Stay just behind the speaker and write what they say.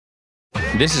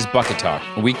This is Bucket Talk,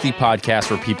 a weekly podcast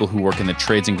for people who work in the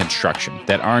trades and construction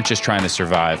that aren't just trying to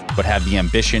survive, but have the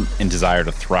ambition and desire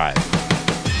to thrive.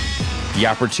 The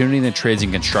opportunity in the trades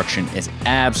and construction is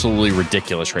absolutely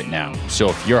ridiculous right now. So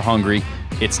if you're hungry,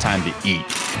 it's time to eat.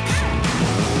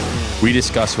 We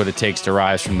discuss what it takes to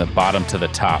rise from the bottom to the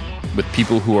top with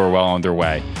people who are well on their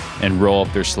way and roll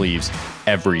up their sleeves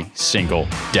every single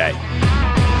day.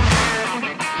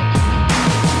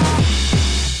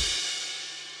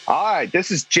 All right,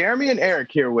 this is Jeremy and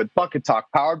Eric here with Bucket Talk,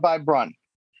 powered by Brunt.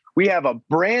 We have a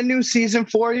brand new season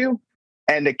for you.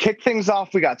 And to kick things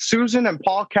off, we got Susan and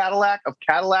Paul Cadillac of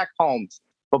Cadillac Homes.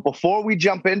 But before we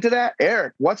jump into that,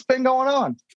 Eric, what's been going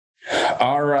on?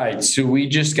 All right. So we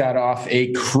just got off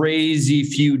a crazy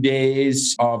few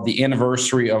days of the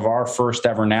anniversary of our first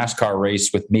ever NASCAR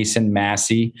race with Mason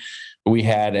Massey. We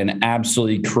had an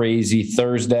absolutely crazy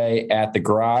Thursday at the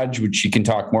garage, which you can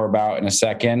talk more about in a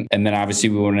second. And then obviously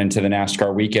we went into the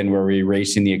NASCAR weekend where we were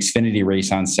racing the Xfinity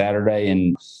race on Saturday.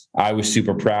 And I was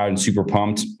super proud and super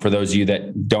pumped. For those of you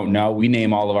that don't know, we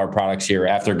name all of our products here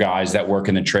after guys that work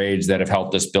in the trades that have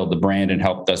helped us build the brand and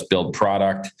helped us build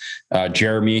product.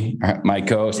 Jeremy, my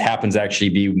co-host, happens to actually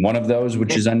be one of those,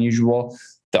 which is unusual.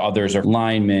 The others are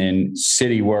linemen,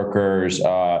 city workers,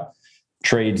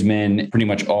 tradesmen, pretty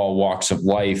much all walks of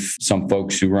life, some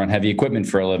folks who run heavy equipment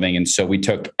for a living. And so we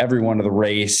took everyone to the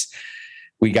race.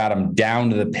 We got them down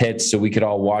to the pits so we could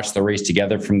all watch the race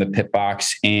together from the pit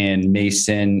box. And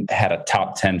Mason had a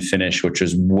top 10 finish, which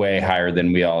was way higher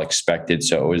than we all expected.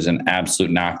 So it was an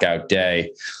absolute knockout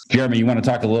day. Jeremy, you want to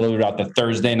talk a little bit about the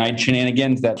Thursday night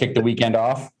shenanigans that kicked the weekend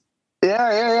off?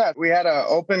 Yeah. We had an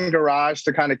open garage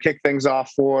to kind of kick things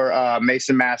off for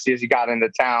Mason Massey as he got into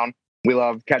town. We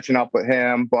loved catching up with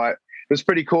him, but it was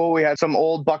pretty cool. We had some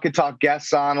old Bucket Talk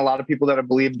guests on, a lot of people that have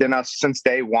believed in us since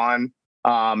day one.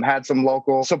 Had some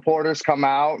local supporters come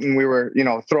out and we were,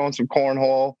 throwing some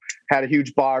cornhole, had a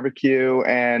huge barbecue,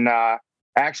 and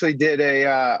actually did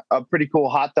a pretty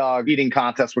cool hot dog eating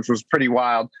contest, which was pretty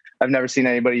wild. I've never seen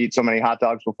anybody eat so many hot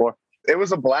dogs before. It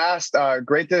was a blast.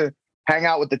 Great to hang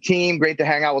out with the team. Great to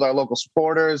hang out with our local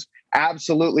supporters.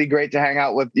 Absolutely great to hang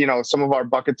out with, some of our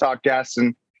Bucket Talk guests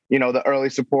and, the early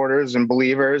supporters and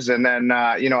believers. And then,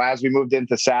 as we moved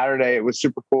into Saturday, it was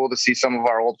super cool to see some of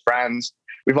our old friends.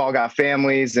 We've all got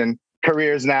families and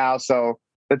careers now. So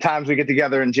the times we get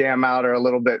together and jam out are a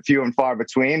little bit few and far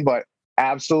between, but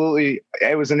absolutely,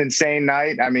 it was an insane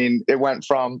night. I mean, it went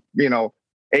from, 8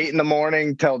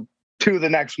 a.m. till 2 the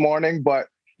next morning, but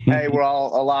hey, we're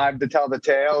all alive to tell the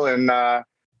tale and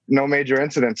no major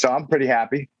incidents. So I'm pretty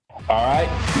happy. All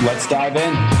right, let's dive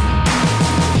in.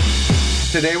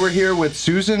 Today we're here with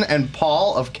Susan and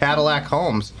Paul of Cadillac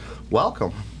Homes.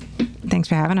 Welcome. Thanks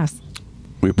for having us.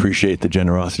 We appreciate the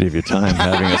generosity of your time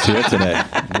having us here today.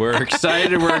 We're excited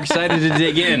to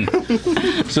dig in.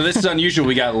 So this is unusual.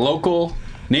 We got local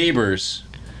neighbors.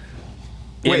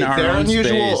 Wait, they're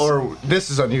unusual space. Or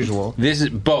this is unusual? This is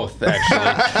both,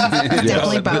 actually.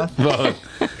 Definitely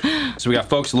both. So we got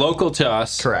folks local to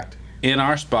us. Correct. In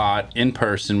our spot, in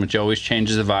person, which always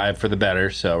changes the vibe for the better.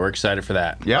 So we're excited for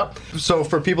that. Yep. So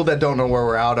for people that don't know where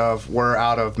we're out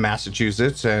of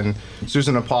Massachusetts, and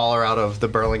Susan and Paul are out of the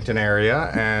Burlington area.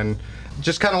 And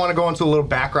just kind of want to go into a little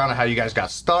background of how you guys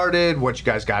got started, what you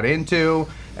guys got into,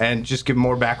 and just give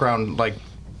more background, like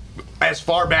as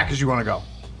far back as you want to go.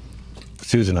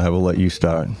 Susan, I will let you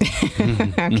start.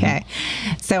 Okay.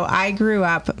 So I grew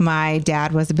up, my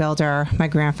dad was a builder, my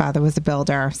grandfather was a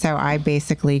builder. So I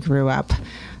basically grew up,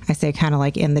 I say kind of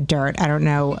like in the dirt. I don't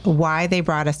know why they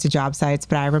brought us to job sites,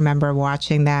 but I remember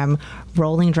watching them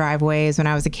rolling driveways when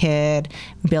I was a kid,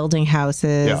 building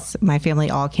houses. Yeah. My family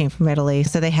all came from Italy.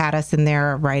 So they had us in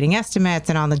there writing estimates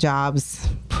and on the jobs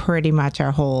pretty much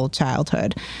our whole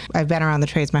childhood. I've been around the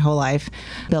trades my whole life.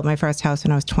 Built my first house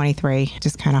when I was 23,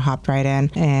 just kind of hopped right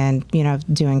in and,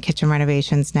 doing kitchen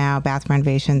renovations now, bathroom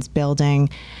renovations, building.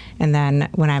 And then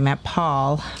when I met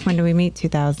Paul, when did we meet?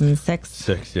 2006?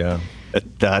 6, yeah.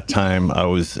 At that time, I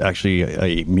was actually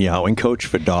a meowing coach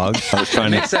for dogs. I was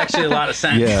trying to. Makes actually a lot of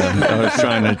sense. Yeah, I was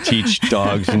trying to teach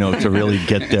dogs, to really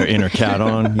get their inner cat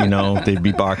on. They'd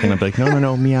be barking. I'd be like,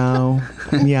 no, meow,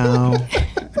 meow.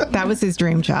 That was his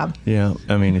dream job. Yeah,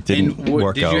 I mean, it didn't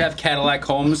work out. Did you have Cadillac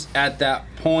Homes at that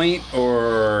point,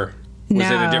 or was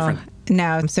it a different?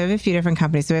 No, so we have a few different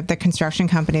companies. So we have the construction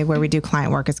company where we do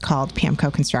client work. It's called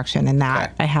PAMCO Construction, and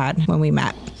that I had when we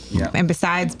met. Yeah. And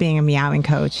besides being a meowing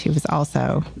coach, he was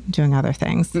also doing other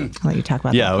things. I'll let you talk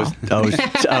about that, Paul.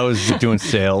 I was doing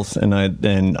sales, and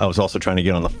I was also trying to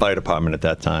get on the fire department at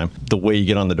that time. The way you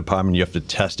get on the department, you have to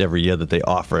test every year that they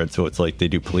offer it. So it's like they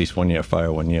do police 1 year,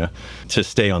 fire 1 year. To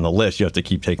stay on the list, you have to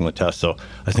keep taking the test. So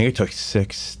I think I took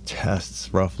 6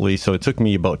 tests roughly. So it took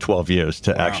me about 12 years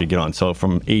to actually get on. So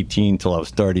from 18 till I was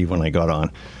 30 when I got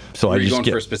on. So Were you going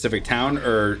for a specific town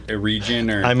or a region?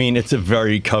 Or I mean, it's a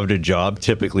very coveted job.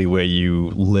 Typically, where you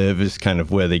live is kind of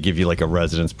where they give you like a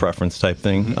residence preference type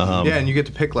thing. Yeah, and you get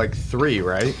to pick like 3,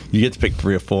 right? You get to pick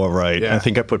 3 or 4, right? Yeah. I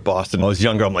think I put Boston. When I was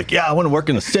younger, I'm like, yeah, I want to work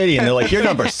in the city. And they're like, you're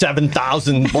number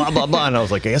 7,000, blah, blah, blah. And I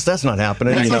was like, I guess that's not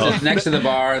happening, you know? next to the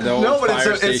bar, the old No, but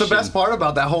fire it's the station. best part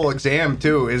about that whole exam,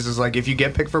 too, is like if you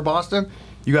get picked for Boston,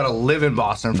 you got to live in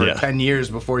Boston for 10 years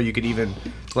before you could even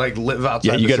like live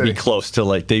outside Yeah, you got to be close to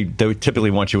like they would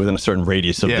typically want you within a certain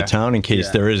radius of the town in case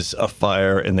there is a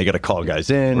fire and they got to call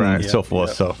guys in and so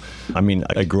forth. So, I mean,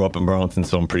 I grew up in Burlington,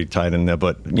 so I'm pretty tied in there.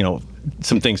 But you know,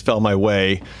 some things fell my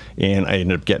way, and I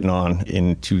ended up getting on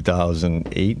in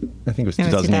 2008. I think it was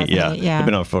 2008. Yeah, I've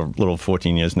been on for a little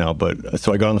 14 years now. But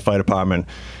so I got on the fire department,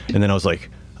 and then I was like,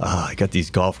 I got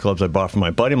these golf clubs I bought from my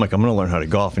buddy. I'm like, I'm going to learn how to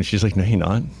golf. And she's like, no, you're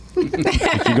not.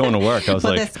 Like, you're going to work. I was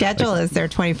well, like, the schedule is their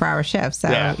 24-hour shifts.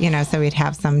 So, you know, so we'd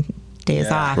have some days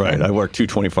off. Right. And I work 2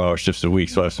 24-hour shifts a week,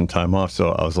 so I have some time off.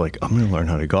 So I was like, I'm going to learn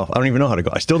how to golf. I don't even know how to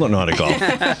golf. I still don't know how to golf.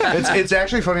 It's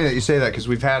actually funny that you say that because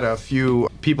we've had a few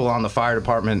people on the fire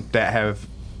department that have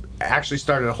actually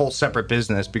started a whole separate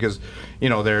business because, you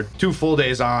know, they're 2 full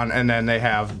days on and then they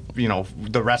have, you know,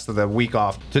 the rest of the week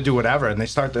off to do whatever. And they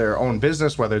start their own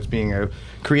business, whether it's being a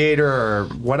creator or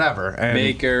whatever. And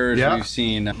makers, we've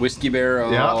seen whiskey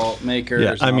barrel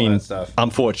makers, I mean, all that stuff.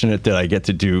 I'm fortunate that I get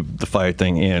to do the fire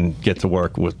thing and get to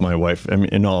work with my wife. I mean,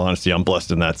 in all honesty, I'm blessed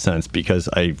in that sense because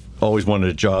I've always wanted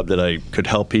a job that I could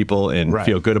help people and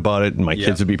feel good about it, and my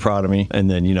kids would be proud of me. And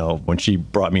then, you know, when she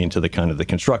brought me into the kind of the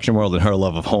construction world and her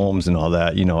love of homes and all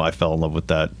that, you know, I fell in love with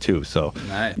that too. So,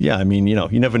 yeah, I mean, you know,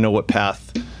 you never know what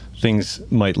path things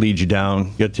might lead you down.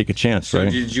 You got to take a chance, So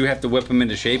right? did you have to whip them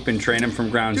into shape and train them from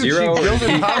ground zero? She built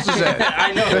houses at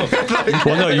I know.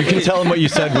 Well, no, you can tell them what you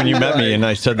said when you met me, and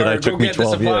I said that I took me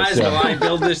 12 years. While I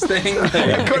build this thing.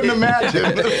 I couldn't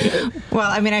imagine. well,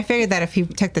 I mean, I figured that if he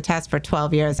took the test for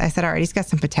 12 years, I said, all right, he's got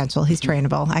some potential. He's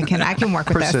trainable. I can work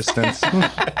with Persistence.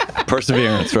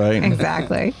 Perseverance, right?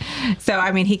 Exactly. So,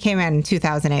 I mean, he came in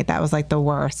 2008. That was like the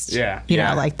worst. Yeah. You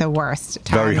know, like the worst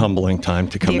time. Very humbling time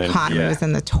to come in. The economy was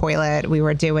in the toilet. We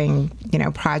were doing, you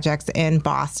know, projects in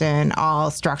Boston,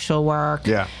 all structural work.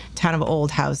 Yeah. Ton of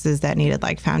old houses that needed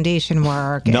like foundation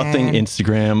work. Nothing and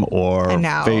Instagram or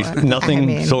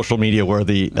nothing social media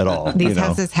worthy at all. These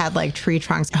houses had like tree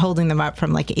trunks holding them up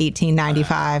from like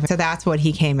 1895. So that's what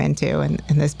he came into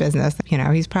in this business. You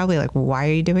know, he's probably like, why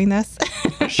are you doing this?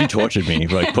 She tortured me,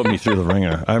 like put me through the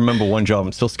ringer. I remember one job,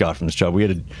 I'm still scarred from this job. We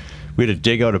had to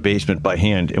dig out a basement by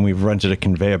hand, and we rented a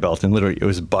conveyor belt, and literally it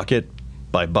was bucket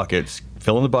by buckets.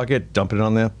 Fill in the bucket, dump it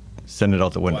on there, send it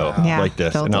out the window like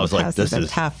this. And I was like, this is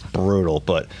tough. brutal.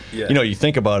 But, you know, you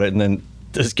think about it, and then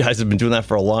these guys have been doing that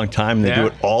for a long time. And they do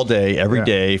it all day, every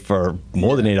day for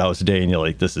more than 8 hours a day. And you're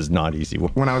like, this is not easy.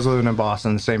 When I was living in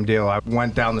Boston, the same deal. I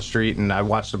went down the street and I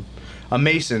watched a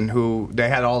mason who they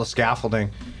had all the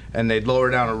scaffolding. And they'd lower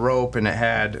down a rope, and it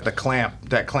had the clamp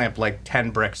that clamped like 10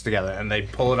 bricks together, and they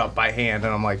pull it up by hand.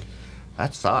 And I'm like,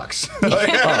 that sucks.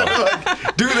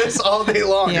 like, do this all day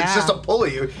long. Yeah. It's just a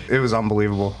pulley. It was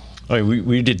unbelievable. I mean,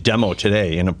 we did demo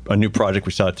today, and a new project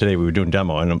we started today. We were doing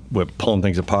demo, and we're pulling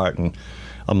things apart, and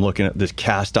I'm looking at this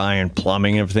cast iron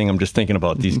plumbing and everything. I'm just thinking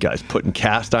about these guys putting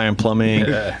cast iron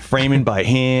plumbing, framing by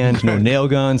hand, no nail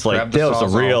guns. Like, that was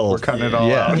a real... We're cutting it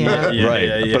all out.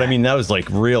 Right. But I mean, that was like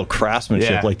real craftsmanship.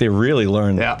 Yeah. Like, they really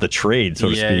learned the trade, so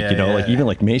to speak. You know, like even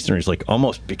like masonry is like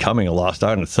almost becoming a lost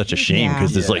art, and it's such a shame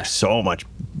because there's like so much,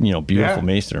 you know, beautiful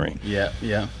masonry.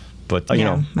 Yeah. But, you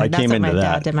know, I that's came what into my that.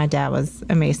 dad did. My dad was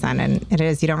a mason, and it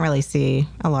is, you don't really see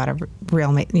a lot of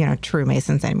real, you know, true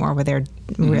masons anymore where they're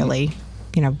really,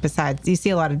 you know, besides, you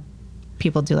see a lot of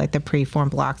people do like the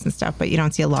pre-formed blocks and stuff, but you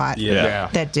don't see a lot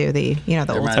that do the, you know,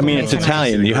 the old school. I mean, it's masonry.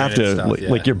 Italian. You have to,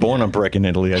 like, you're born on brick in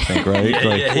Italy, I think, right?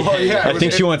 I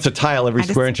think she wants to tile every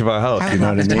square inch of our house. You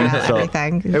know what I mean?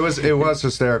 Everything. It was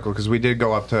hysterical because we did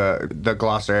go up to the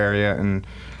Gloucester area, and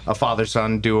a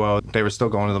father-son duo, they were still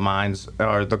going to the mines,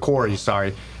 or the quarries,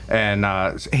 sorry, and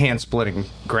hand-splitting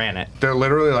granite. They're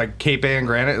literally like Cape Ann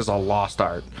granite is a lost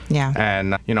art. Yeah.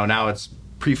 And, you know, now it's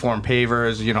preformed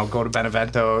pavers, go to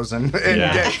Benevento's and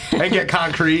get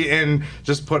concrete and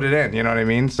just put it in. You know what I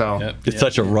mean? So it's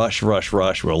such a rush where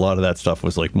a lot of that stuff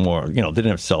was like more, they didn't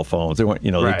have cell phones. They weren't,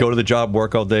 they go to the job,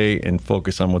 work all day and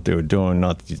focus on what they were doing,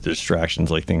 not the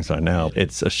distractions like things are now.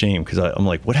 It's a shame because I'm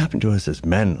like, what happened to us as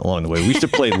men along the way? We used to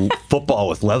play football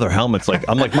with leather helmets. Like,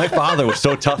 I'm like, my father was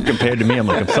so tough compared to me. I'm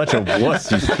like, I'm such a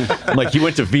wuss. I'm like, he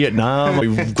went to Vietnam.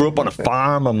 We grew up on a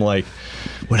farm. I'm like,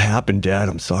 what happened, Dad?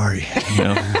 I'm sorry.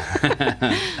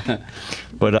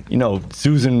 But,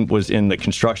 Susan was in the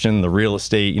construction, the real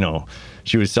estate,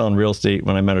 she was selling real estate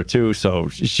when I met her too. So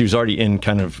she was already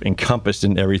kind of encompassed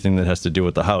in everything that has to do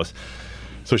with the house.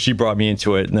 So she brought me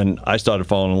into it. And then I started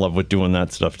falling in love with doing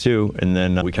that stuff too. And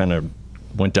then we kind of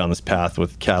went down this path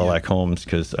with Cadillac Homes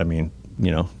because,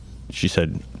 she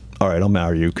said, all right, I'll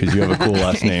marry you because you have a cool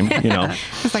last name.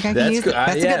 It's like, I can use it.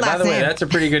 That's a good last by the way, name. that's a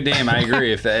pretty good name. I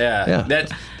agree. If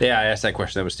that, I asked that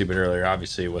question. That was stupid earlier.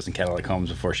 Obviously, it wasn't Cadillac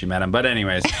Homes before she met him. But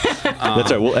anyways, that's all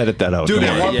right. We'll edit that out. Dude,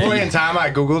 at one point in time,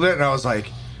 I Googled it and I was like,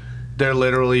 they're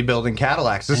literally building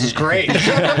Cadillacs. This is great.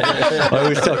 I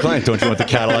always tell clients, don't you want the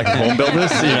Cadillac home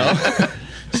builders?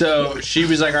 So she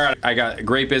was like, all right, I got a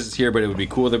great business here, but it would be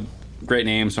cool to great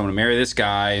name, so I'm going to marry this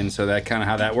guy. And so that kind of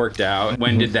how that worked out.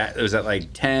 When did that, was that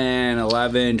like 10,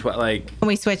 11, 12, like? When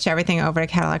we switched everything over to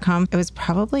Cadillac Home, it was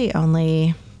probably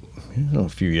only... a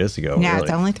few years ago. Yeah, really.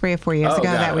 It's only 3 or 4 years ago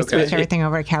that we switched everything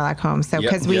over to Cadillac Home. So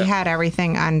because we had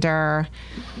everything under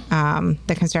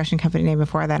the construction company name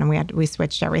before that, and we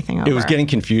switched everything over. It was getting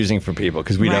confusing for people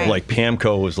because we'd have like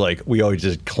Pamco was like, we always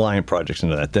did client projects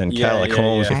into that. Then Cadillac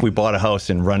Homes, if we bought a house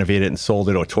and renovated it and sold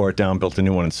it or tore it down, built a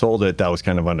new one and sold it, that was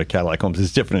kind of under Cadillac Homes.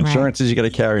 There's different insurances you got to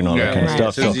carry and all that kind of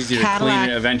stuff. So it was easier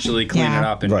to eventually clean it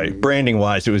up. And, branding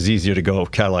wise, it was easier to go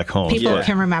Cadillac Homes. People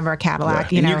can remember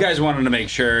Cadillac. And you guys wanted to make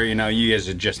sure, you guys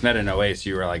had just met in 08, so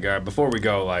you were like, all right, before we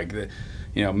go, like,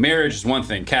 marriage is one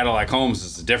thing, Cadillac Homes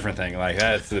is a different thing. Like,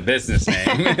 that's the business name.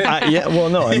 It's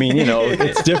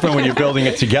different when you're building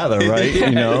it together, right?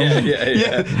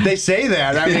 Yeah, they say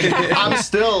that. I mean, I'm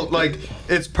still like,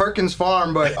 it's Perkins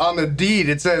Farm, but on the deed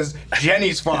it says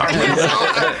Jenny's Farm.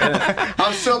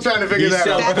 I'm still trying to figure that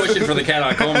out. Still pushing for the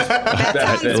Cadillac Homes.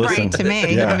 That sounds right to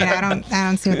me. Yeah. I mean, I don't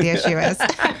see what the issue is.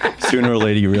 Sooner or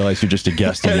later, you realize you're just a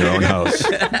guest in your own house.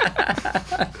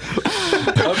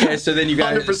 Okay, so then you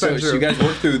guys, so you guys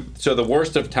worked through the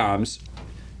worst of times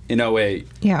in 08,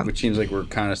 which seems like we're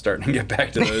kind of starting to get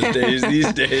back to those days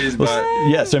these days. But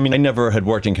yes, I mean, I never had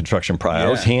worked in construction prior. I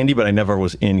was handy, but I never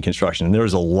was in construction. And there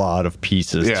was a lot of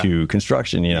pieces to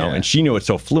construction, and she knew it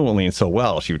so fluently and so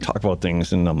well. She would talk about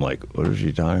things, and I'm like, what is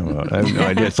she talking about? I have no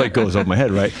idea. It's like goes over my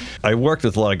head, right? I worked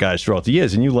with a lot of guys throughout the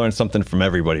years, and you learn something from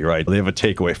everybody, right? They have a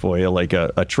takeaway for you, like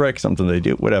a trick, something they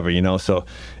do, whatever, So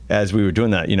as we were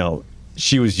doing that,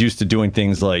 she was used to doing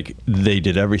things like they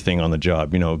did everything on the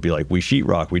job, it'd be like, we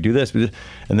sheetrock, we do this.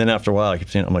 And then after a while I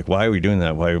kept saying, I'm like, why are we doing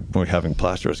that? Why are we having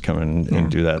plasterers come in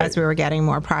and do that? As we were getting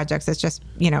more projects, it's just,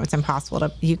 it's impossible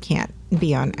you can't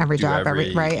be on every job,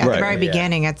 right? At the very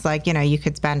beginning, it's like, you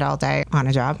could spend all day on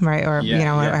a job, right? Or,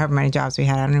 however many jobs we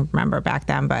had. I don't remember back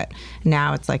then, but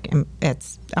now it's like,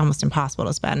 it's almost impossible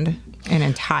to spend an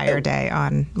entire day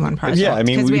on one project. Yeah, I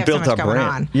mean, we built our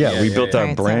brand. Yeah, we built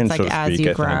our brand, so, it's like, as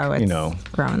you grow, it's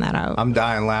growing that out. I'm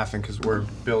dying laughing because we're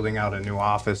building out a new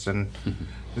office and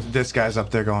this guy's up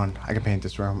there going, I can paint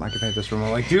this room. I'm like,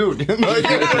 dude, come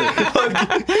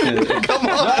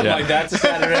on. Like, that's a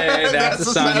Saturday, that's a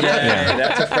Sunday,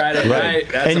 that's a Friday night.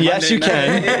 That's and yes, you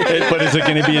can. But is it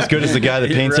going to be as good as the guy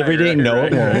that paints every day? No,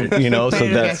 it won't. So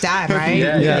that's done, right?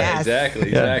 Yeah,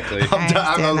 exactly.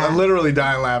 I'm literally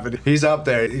dying laughing. He's up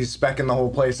there. He's specking the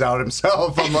whole place out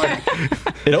himself. I'm like,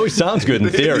 it always sounds good in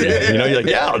theory. You're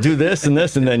like, I'll do this, and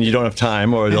then you don't have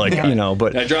time, or like,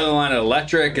 But I draw the line at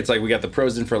electric. It's like we got the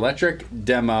pros in for electric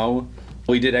demo.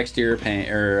 We did exterior paint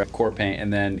or core paint,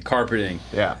 and then carpeting.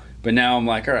 Yeah. But now I'm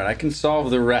like, all right, I can solve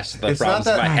the rest of the problems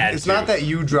if I had to. It's not that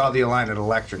you draw the line at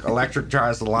electric. Electric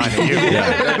draws the line at you.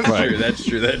 That's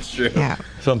true. Yeah.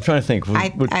 So I'm trying to think. Was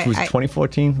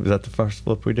 2014? Was that the first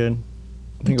flip we did? I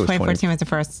think it was 2014 was the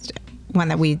first one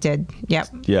that we did. Yep.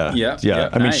 Yeah.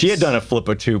 I mean, she had done a flip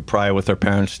or two prior with her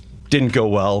parents. Didn't go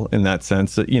well in that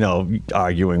sense,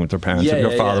 arguing with her parents.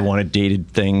 Her father wanted dated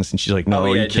things, and she's like, no,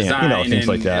 you can't, things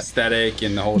like that. Aesthetic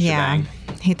and the whole shebang.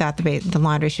 He thought the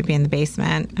laundry should be in the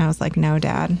basement. I was like, no,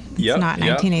 Dad. It's not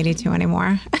 1982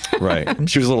 anymore. Right.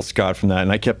 She was a little scarred from that,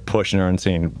 and I kept pushing her and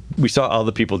saying, we saw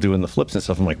other people doing the flips and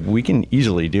stuff. I'm like, we can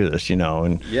easily do this,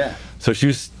 And so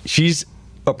she's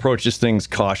approaches things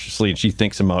cautiously and she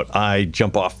thinks them out. I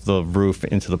jump off the roof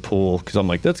into the pool because I'm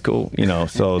like, that's cool,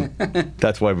 so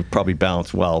that's why we probably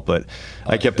balance well. But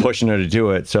I kept pushing her to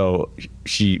do it. So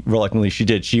she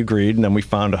did. She agreed, and then we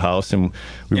found a house and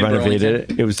we renovated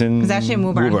it. It was actually in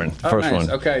Woburn. The first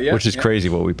one. Okay, yeah. Which is crazy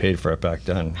what we paid for it back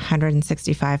then.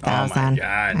 $165,000. Oh my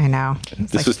God. I know.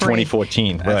 This was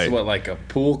 2014, That's right? what, like a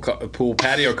pool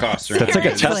patio costs. That's like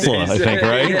a Tesla, I think,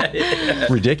 right? Yeah.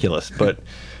 Ridiculous. But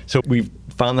so we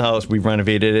found the house, we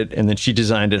renovated it, and then she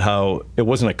designed it how it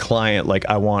wasn't a client like,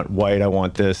 I want white, I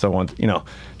want this, I want,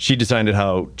 she designed it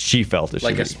how she felt it should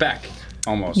like be. A spec.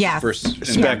 Almost. Yes.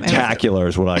 Spectacular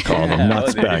is what I call them, not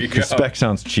spec. Because spec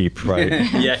sounds cheap, right?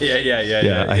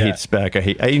 Yeah. I hate spec.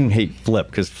 I even hate flip,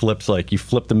 because flip's like you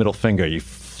flip the middle finger, you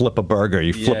flip a burger,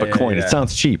 you flip a coin. It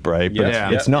sounds cheap, right?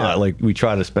 But it's not. Like, we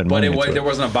try to spend money. But there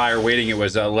wasn't a buyer waiting. It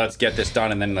was let's get this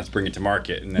done and then let's bring it to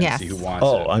market and then see who wants it.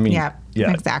 Oh, I mean, yeah,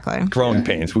 exactly. Growing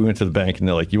pains. We went to the bank and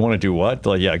they're like, "You want to do what?"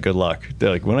 They're like, "Yeah, good luck." They're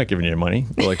like, "We're not giving you your money."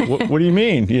 They're like, "What do you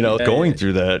mean?" Going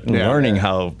through that and learning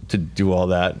how to do all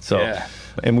that. So,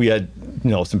 and we had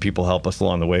some people help us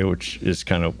along the way, which is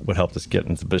kind of what helped us get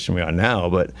into the position we are now.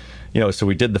 But so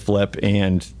we did the flip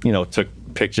and took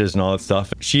pictures and all that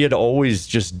stuff. She had always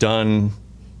just done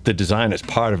the design as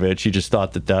part of it. She just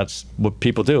thought that that's what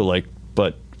people do,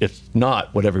 but it's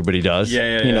not what everybody does.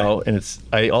 And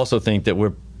I also think that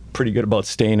we're pretty good about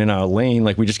staying in our lane.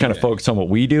 Like, we just kind of focus on what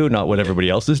we do, not what everybody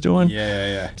else is doing.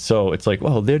 So it's like,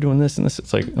 well, they're doing this and this.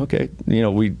 It's like, okay,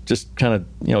 we just kind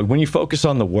of, when you focus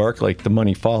on the work, like, the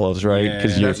money follows, right?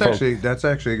 Because that's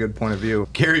actually a good point of view.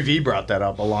 Gary Vee brought that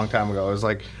up a long time ago. It was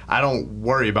like, I don't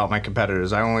worry about my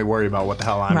competitors. I only worry about what the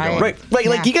hell I'm doing. Right.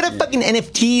 Like, you got to fucking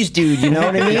NFTs, dude. You know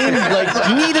what I mean? Like,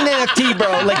 you need an NFT,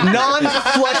 bro. Like,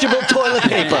 non-flushable toilet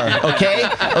paper.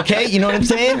 Okay. You know what I'm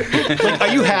saying? Like, are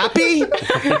you happy?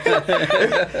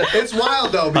 It's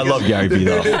wild though. I love Gary Vee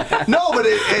though. No, but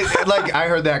it like, I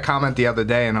heard that comment the other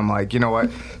day, and I'm like, you know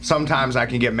what? Sometimes I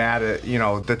can get mad at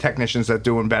the technicians that's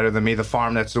doing better than me, the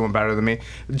farm that's doing better than me.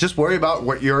 Just worry about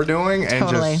what you're doing, and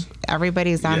just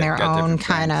everybody's on their own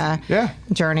kind of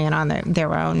journey and on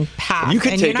their own path. You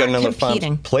could take another farm's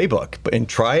playbook and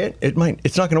try it.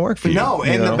 It's not going to work for you. No,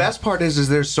 and the best part is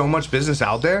there's so much business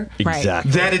out there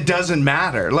that it doesn't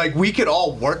matter. Like, we could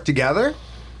all work together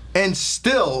and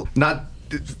still not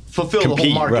fulfill the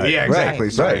whole market. Right, yeah,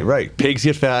 exactly. Right. Pigs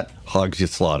get fat, hogs get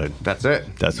slaughtered. That's it.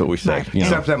 That's what we say. Right.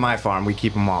 Except at my farm, we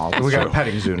keep them all. We got a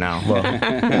petting zoo now. Well,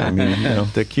 I mean,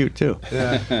 they're cute too.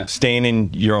 Yeah. Staying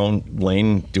in your own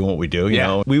lane, doing what we do. You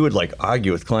know, we would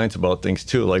argue with clients about things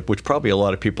too, which probably a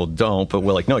lot of people don't. But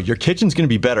we're like, no, your kitchen's going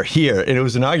to be better here. And it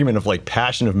was an argument of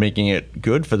passion of making it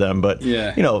good for them. But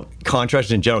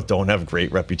contractors in general don't have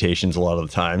great reputations a lot of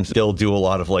the times. They'll do a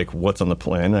lot of what's on the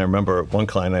plan. And I remember one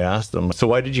client, I asked them, so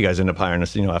why did you guys end up hiring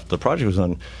us? After the project was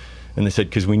done. And they said,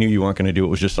 because we knew you weren't going to do it. It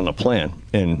was just on the plan.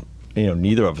 And,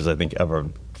 neither of us, I think, ever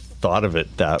thought of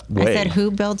it that way. I said,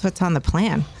 who builds what's on the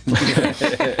plan?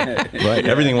 Right.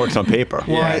 Everything works on paper.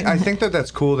 Well, I think that's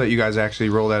cool that you guys actually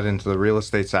roll that into the real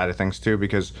estate side of things, too,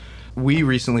 because we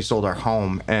recently sold our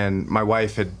home, and my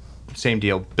wife had, same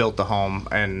deal, built the home,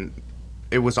 and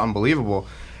it was unbelievable.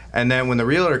 And then when the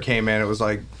realtor came in, it was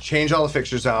like, change all the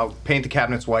fixtures out, paint the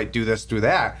cabinets white, do this, do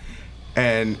that.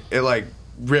 And it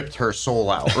ripped her soul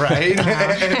out, right?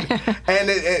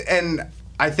 and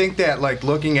I think that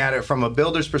looking at it from a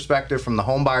builder's perspective, from the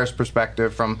home buyer's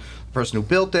perspective, from the person who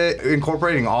built it,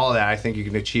 incorporating all of that, I think you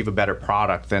can achieve a better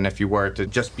product than if you were to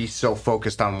just be so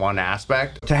focused on one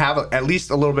aspect. To have at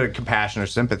least a little bit of compassion or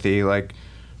sympathy,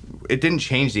 it didn't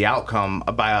change the outcome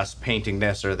by us painting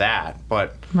this or that,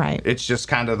 but it's just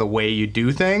kind of the way you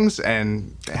do things,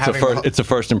 and it's a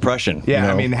first impression.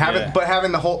 Yeah, I mean,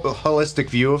 having the whole holistic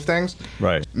view of things,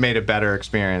 made a better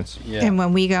experience. Yeah. And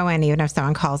when we go in, even if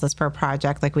someone calls us for a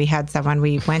project, we had someone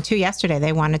we went to yesterday,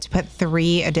 they wanted to put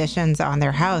 3 additions on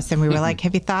their house, and we were like,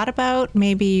 have you thought about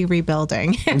maybe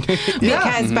rebuilding?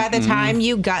 Because by the time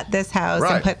you gut this house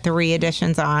and put 3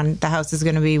 additions on, the house is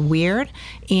going to be weird,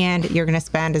 and you're going to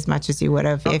spend as much as you would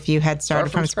have if you had started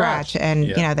from scratch.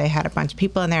 And they had a bunch of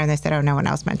people in there, and they said, oh, no one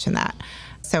else mentioned that.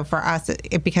 So for us,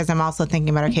 because I'm also thinking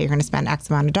about, okay, you're going to spend X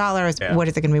amount of dollars. What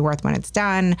is it going to be worth when it's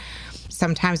done?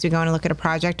 Sometimes we go and look at a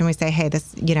project and we say, hey,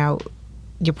 this,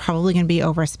 you're probably going to be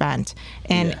overspent.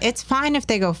 And it's fine if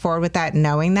they go forward with that,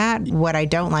 knowing that. What I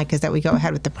don't like is that we go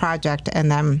ahead with the project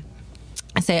and then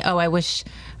say, oh, I wish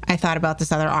I thought about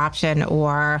this other option,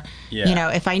 or,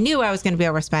 if I knew I was going to be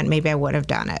overspent, maybe I would have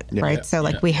done it, right? So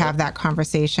we have that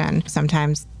conversation.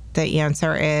 Sometimes the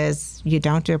answer is you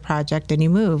don't do a project and you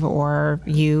move, or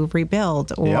you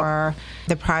rebuild, or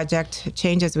the project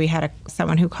changes. We had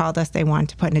someone who called us, they wanted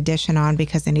to put an addition on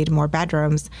because they needed more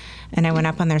bedrooms. And I went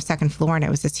up on their second floor, and it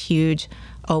was this huge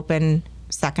open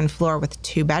second floor with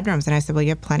 2 bedrooms. And I said, well, you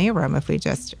have plenty of room if we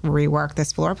just rework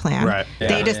this floor plan. Right. Yeah.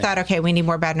 They just thought, okay, we need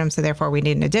more bedrooms, so therefore we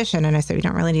need an addition. And I said, we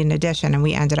don't really need an addition. And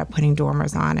we ended up putting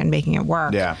dormers on and making it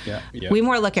work. Yeah. We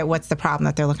more look at what's the problem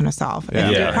that they're looking to solve. Yeah.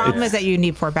 If the problem is that you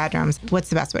need 4 bedrooms, what's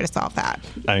the best way to solve that?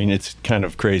 I mean, it's kind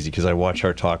of crazy because I watch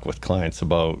her talk with clients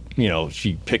about,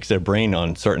 she picks their brain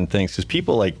on certain things because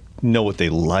people know what they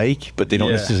like, but they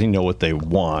don't necessarily know what they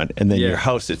want. And then your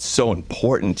house, it's so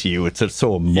important to you. It's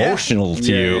so emotional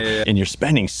to you. And you're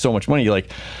spending so much money. You're like,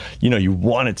 you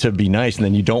want it to be nice, and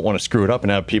then you don't want to screw it up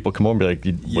and have people come over and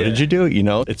be like, what did you do?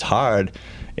 It's hard.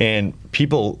 And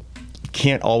people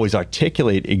can't always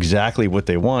articulate exactly what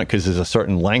they want because there's a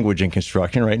certain language in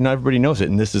construction, right? Not everybody knows it.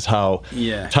 And this is how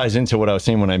ties into what I was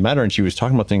saying when I met her and she was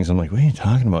talking about things. I'm like, what are you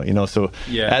talking about? So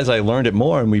as I learned it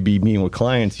more and we'd be meeting with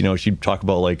clients, she'd talk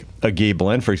about like a gay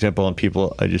blend, for example, and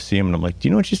people, I just see them and I'm like, do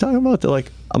you know what she's talking about? They're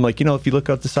like, I'm like, if you look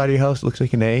out the side of your house, it looks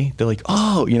like an A. They're like,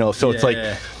 oh, so it's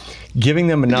like giving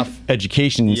them enough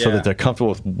education so that they're comfortable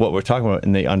with what we're talking about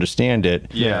and they understand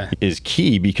it is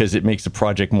key because it makes the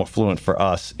project more fluent for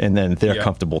us and then they're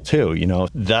comfortable too.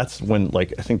 That's when I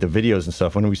think the videos and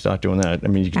stuff, when do we start doing that? I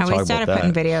mean, you can talk about that. We started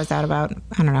putting videos out about,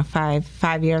 I don't know,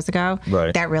 five years ago.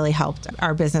 Right. That really helped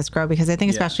our business grow because I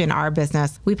think especially in our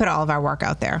business, we put all of our work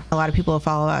out there. A lot of people will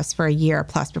follow us for a year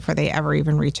plus before they ever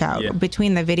even reach out. Yeah.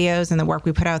 Between the videos and the work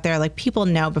we put out there, people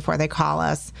know before they call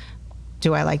us,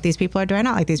 do I like these people or do I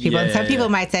not like these people? And some people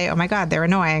might say, oh my God, they're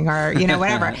annoying or,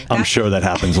 whatever. I'm sure that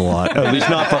happens a lot. At least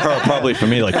not for her, probably for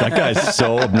me. Like, that guy's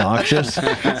so obnoxious.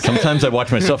 Sometimes I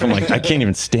watch myself, I'm like, I can't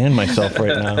even stand myself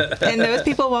right now. And those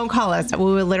people won't call us. We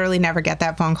will literally never get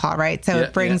that phone call, right? So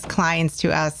it brings clients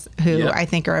to us who I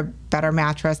think are a better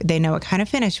match for us. They know what kind of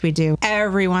finish we do.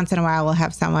 Every once in a while, we'll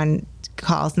have someone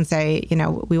calls and say,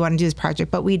 we want to do this project,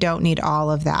 but we don't need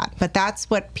all of that. But that's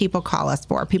what people call us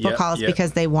for. People call us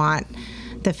because they want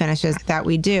the finishes that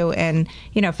we do. And,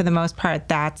 for the most part,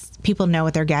 that's people know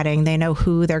what they're getting. They know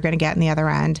who they're going to get in the other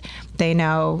end. They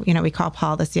know, we call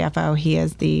Paul the CFO. He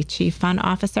is the chief fun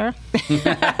officer.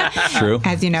 True.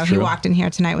 As you know, he walked in here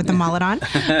tonight with the mullet on.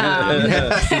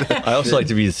 I also like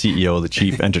to be the CEO, the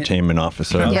chief entertainment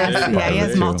officer. Yes, he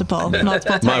has multiple titles.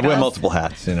 I wear multiple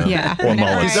hats, Yeah. Or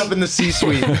mullets. He's up in the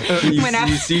C-suite.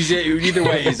 Either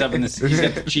way, he's got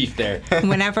the chief there.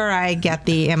 Whenever I get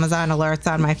the Amazon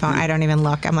alerts on my phone, I don't even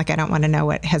look. I'm like, I don't want to know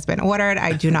what has been ordered.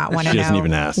 I do not want to know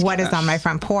even ask. what is on my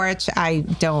front porch. I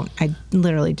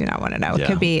literally do not want to know. Yeah.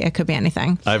 It could be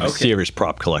anything. I have a serious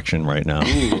prop collection right now.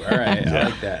 Ooh, all right. I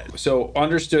like that. So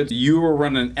understood, you were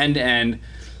running end to end.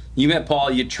 You met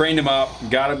Paul, you trained him up,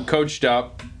 got him coached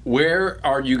up. Where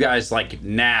are you guys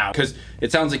now? Because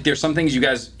it sounds like there's some things you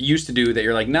guys used to do that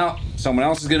you're like, no, someone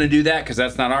else is going to do that because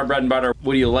that's not our bread and butter.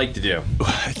 What do you like to do?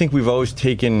 I think we've always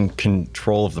taken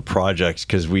control of the projects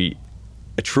because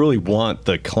I truly want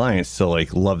the clients to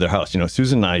love their house.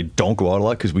 Susan and I don't go out a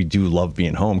lot because we do love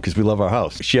being home because we love our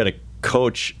house. She had a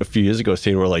coach a few years ago say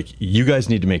to her, you guys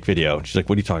need to make video. She's like,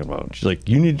 what are you talking about? She's like,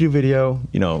 you need to do video.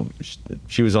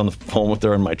 She was on the phone with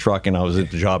her in my truck and I was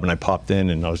at the job and I popped in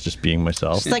and I was just being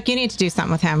myself. She's like, you need to do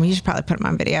something with him. You should probably put him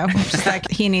on video. She's like,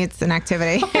 he needs an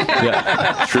activity.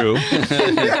 Yeah, true.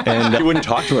 And she wouldn't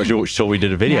talk to her, so we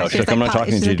did a video. Yeah, she's like, I'm not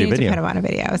talking to you, do video. Put him on a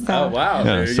video. So. Oh, wow.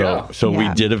 There you go. So we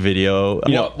did a video.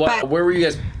 Where were you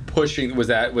guys pushing? Was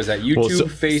that YouTube,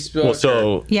 Facebook?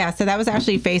 So that was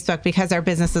actually Facebook because our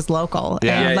business is local.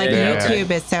 And YouTube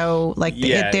is so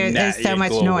there's so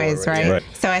much global, noise, right?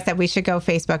 So I said we should go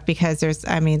Facebook because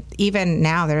even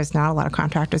now there's not a lot of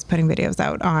contractors putting videos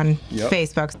out on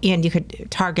Facebook, and you could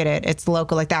target it. It's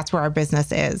local, that's where our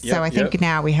business is. So I think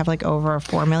now we have over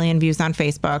 4 million views on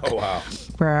Facebook. Oh wow.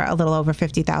 We're a little over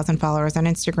 50,000 followers on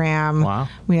Instagram. Wow.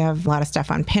 We have a lot of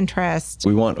stuff on Pinterest.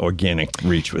 We want organic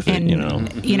reach with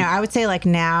it, I would say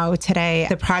now, today,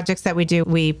 the projects that we do,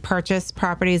 we purchase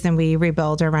properties and we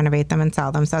rebuild or renovate them and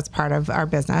sell them. So that's part of our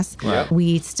business. Yep.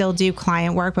 We still do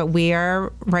client work, but we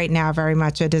are right now very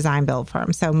much a design build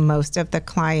firm. So most of the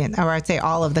client, or I'd say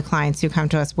all of the clients who come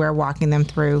to us, we're walking them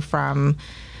through from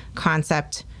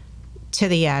concept to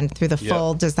the end through the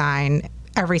full design.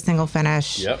 Every single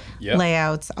finish,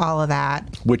 layouts, all of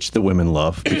that. Which the women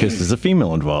love because there's a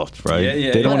female involved, right?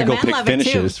 They don't want to go pick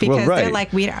finishes. Too, because they're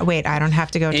like, wait, I don't have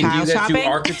to go tile shopping. And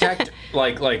do architect?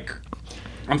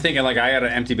 I'm thinking I got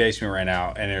an empty basement right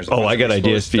now, and there's I got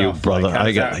ideas for you, brother.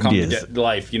 I got ideas.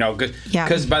 Life,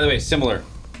 because by the way, similar.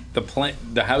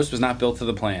 The house was not built to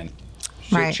the plan.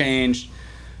 Shit changed.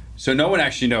 So no one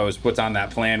actually knows what's on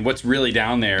that plan, what's really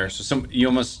down there. So you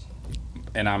almost,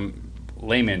 and I'm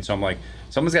layman, so I'm like,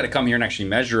 someone's got to come here and actually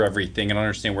measure everything and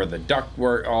understand where the duct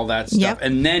work, all that stuff,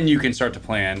 and then you can start to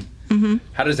plan.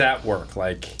 How does that work?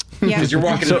 Like, because you're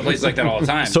walking into places like that all the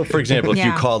time. So, for example, if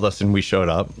you called us and we showed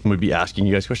up, we'd be asking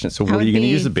you guys questions. So, what are you going to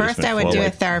use the basement for? First, I would do a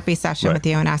therapy session with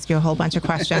you and ask you a whole bunch of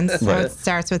questions. So it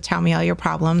starts with tell me all your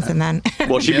problems, and then.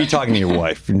 Well, she'd be talking to your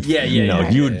wife.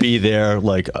 You would be there,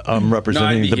 like I'm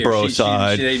representing the bro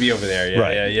side. They'd be over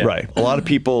there. Right. A lot of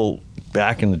people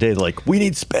back in the day, like, we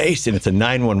need space, and it's a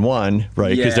 911,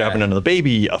 right? Because they're having another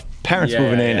baby, a parent's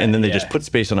moving in, and then they just put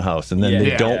space on a house, and then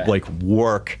they don't like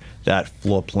work that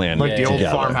floor plan like the together.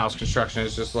 old farmhouse construction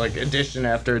is just like addition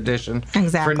after addition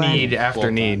for need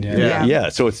after need.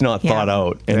 So it's not thought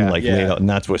out and laid out, and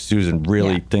that's what Susan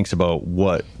really thinks about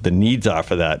what the needs are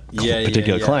for that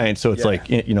particular client. So it's like,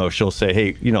 you know, she'll say,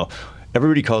 hey, you know,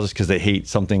 everybody calls us because they hate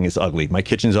something is ugly. My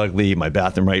kitchen's ugly, my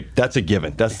bathroom, right? That's a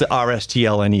given. That's the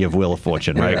RSTLNE of Wheel of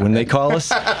Fortune, right? When they call us,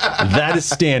 that is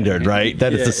standard, right?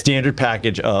 That is the standard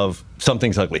package of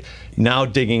something's ugly. Now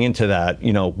digging into that,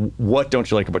 you know, what don't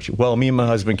you like about you? Well, me and my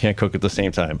husband can't cook at the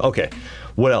same time. Okay,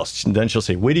 what else? And then she'll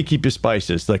say, where do you keep your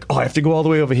spices? Like, oh, I have to go all the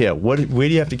way over here. Where do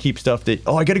you have to keep stuff that,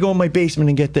 oh, I got to go in my basement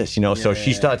and get this, you know? So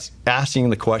she starts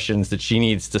asking the questions that she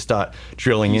needs to start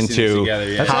drilling into.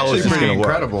 How is this going to work?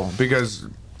 Incredible, because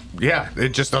it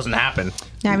just doesn't happen.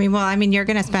 I mean, you're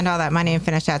going to spend all that money and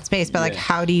finish that space, but like,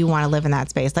 how do you want to live in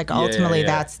that space? Like, ultimately,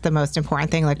 that's the most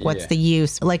important thing. Like, what's the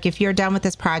use? Like, if you're done with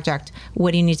this project,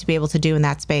 what do you need to be able to do in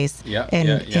that space?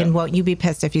 And won't you be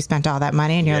pissed if you spent all that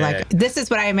money and you're like, this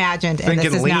is what I imagined, and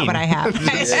this is not what I have?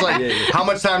 It's like, how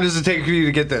much time does it take for you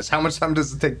to get this? How much time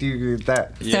does it take you to get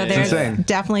that? So there's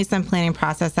definitely some planning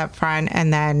process up front.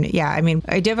 And then, I mean,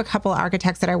 I do have a couple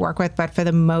architects that I work with, but for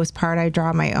the most part, I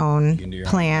draw my own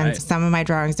plans. Right. Some of my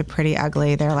drawings are pretty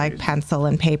ugly. They're like pencil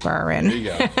and paper. And there you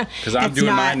go. Because I'm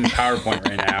doing mine in PowerPoint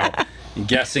right now,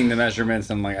 guessing the measurements.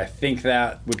 I'm like, I think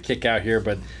that would kick out here,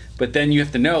 but then you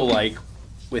have to know, like,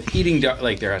 with heating,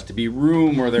 like, there has to be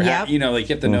room, or there, you know, like,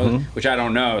 you have to know, which I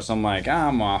don't know. So I'm like,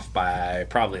 I'm off by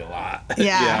probably a lot.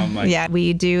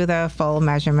 We do the full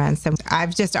measurements, and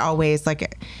I've just always,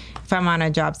 like, if I'm on a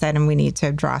job site and we need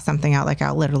to draw something out, like,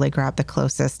 I'll literally grab the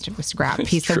closest scrap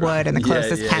piece of wood and the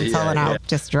closest pencil, and I'll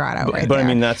just draw it out right there. But I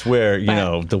mean, that's where, you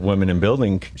know, the women in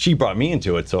building, she brought me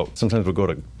into it. So sometimes we'll go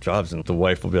to jobs and the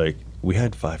wife will be like, we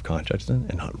had 5 contractors in,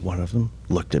 and not one of them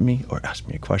looked at me or asked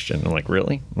me a question. I'm like,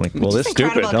 really? I'm like, well, this is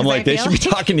stupid. I'm like, they should be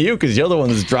talking to you because you're the one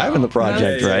that's driving the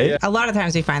project, right? A lot of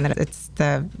times we find that it's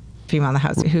the female in the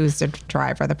house who's the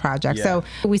driver of the project. So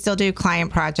we still do client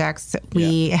projects.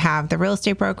 We have the real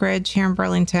estate brokerage here in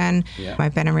Burlington.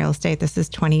 I've been in real estate. This is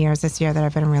 20 years this year that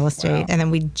I've been in real estate. And then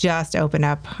we just opened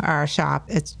up our shop.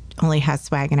 It only has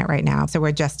swag in it right now. So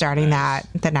we're just starting that,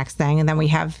 the next thing. And then we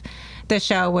have the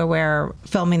show where we're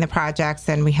filming the projects,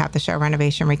 and we have the show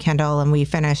Renovation Rekindle, and we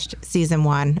finished season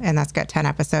 1, and that's got 10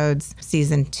 episodes.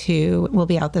 Season 2 will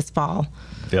be out this fall.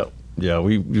 Yep. Yeah,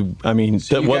 I mean,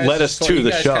 so what led us to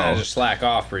the show. Kind of just slack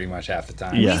off pretty much half the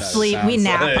time. We sleep, we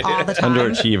nap all the time.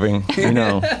 Underachieving, you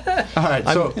know. All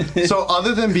right, so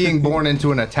other than being born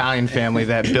into an Italian family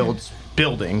that builds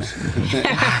buildings,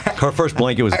 her first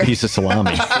blanket was a piece of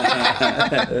salami.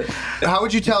 How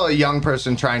would you tell a young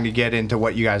person trying to get into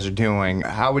what you guys are doing?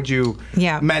 How would you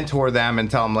mentor them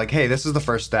and tell them, like, hey, this is the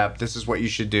first step. This is what you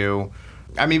should do?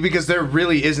 I mean, because there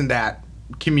really isn't that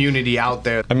community out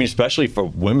there. I mean, especially for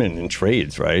women in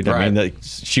trades, right? I mean,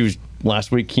 she was last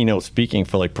week keynote speaking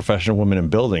for like professional women in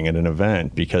building at an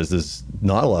event, because there's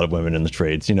not a lot of women in the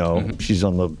trades. You know, she's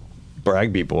on the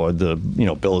Bragby board, the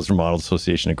Builders Remodeled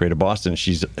Association of Greater Boston.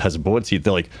 She has a board seat.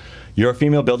 They're like, you're a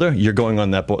female builder, you're going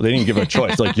on that board. They didn't give her a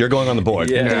choice. Like, you're going on the board.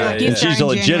 And she's a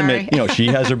legitimate, she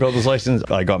has her builder's license.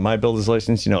 I got my builder's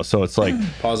license, so it's like.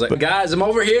 Paul's like, guys, I'm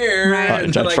over here. I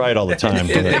try it all the time,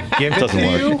 but it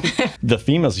doesn't work. The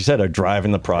females, you said, are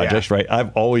driving the projects, right?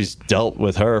 I've always dealt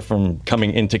with her from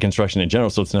coming into construction in general,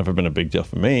 so it's never been a big deal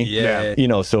for me.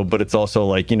 But it's also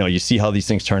like, you see how these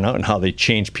things turn out and how they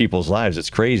change people's lives. It's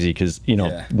crazy because,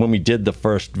 when we did the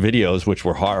first videos, which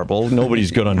were horrible,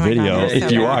 nobody's good on video.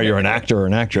 If you are, you're an actor or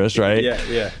an actress, right?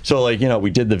 So we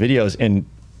did the videos, and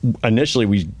initially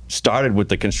we started with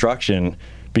the construction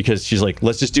because she's like,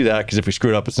 let's just do that, because if we screw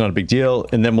it up, it's not a big deal,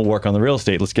 and then we'll work on the real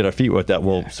estate. Let's get our feet wet that.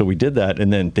 Well, so we did that,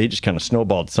 and then they just kind of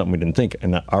snowballed something we didn't think,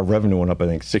 and our revenue went up, I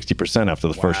think, 60% after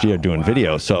the first year doing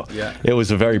video. So it was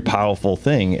a very powerful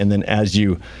thing. And then as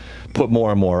you put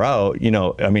more and more out,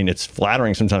 I mean, it's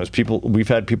flattering sometimes. We've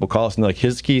had people call us and they're like,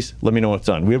 here's the keys, let me know what's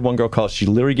done. We had one girl call us, she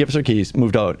literally gave us her keys,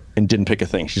 moved out, and didn't pick a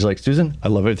thing. She's like, Susan, I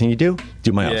love everything you do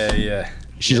my house.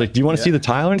 She's like, do you want to see the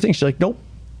tile or anything? She's like, nope.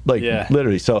 Like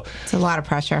literally, so it's a lot of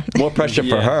pressure. More pressure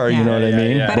for her, you know what I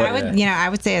mean? But I would, I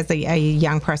would say as a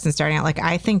young person starting out, like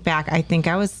I think back, I think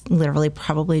I was literally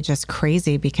probably just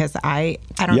crazy because I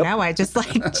don't know, I just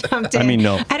like jumped in. I mean,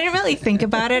 no, I didn't really think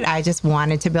about it. I just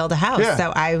wanted to build a house,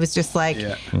 so I was just like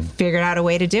figured out a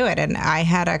way to do it. And I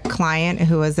had a client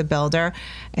who was a builder,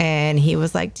 and he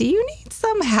was like, "Do you need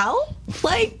some help?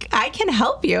 Like, I can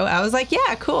help you." I was like,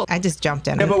 "Yeah, cool." I just jumped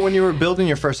in. Yeah, but when you were building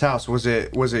your first house, was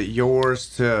it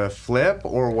yours to flip,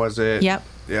 or was it? Yep.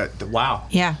 Yeah. Wow.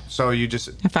 Yeah. So you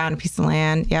just I found a piece of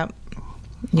land. Yep.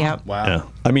 Wow. Yeah.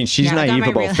 I mean, she's naive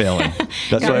about failing.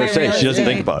 That's what I say. She doesn't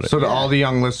think about it. So to all the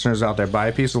young listeners out there, buy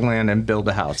a piece of land and build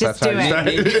a house. Just That's how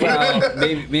you start.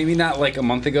 Maybe not like a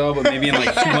month ago, but maybe in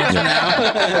like 2 months from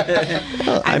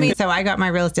now. I mean, so I got my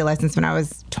real estate license when I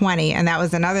was 20, and that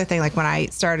was another thing. Like when I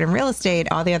started in real estate,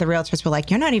 all the other realtors were like,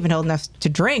 "You're not even old enough to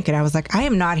drink," and I was like, "I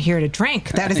am not here to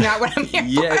drink. That is not what I'm here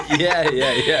for."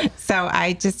 Yeah. So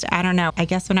I don't know. I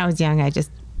guess when I was young, I just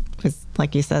was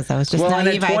like you said, I was just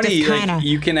naive. And at 20, I just kind of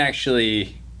you can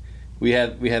actually. We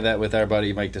had that with our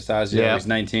buddy Mike DeSazio. Yeah. He was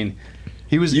 19.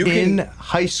 He was in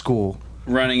high school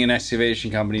running an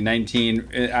excavation company.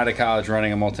 19 out of college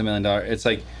running a multi-million-dollar. It's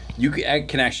like you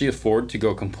can actually afford to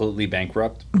go completely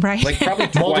bankrupt, right? Like probably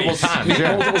multiple times.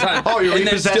 Multiple times. Oh, you're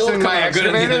repossessing my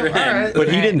excavator. Right.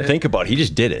 But he didn't think about it. He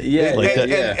just did it. Yeah, like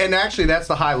and actually, that's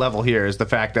the high level here is the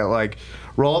fact that like.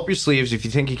 Roll up your sleeves. If you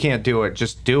think you can't do it,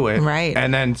 just do it. Right.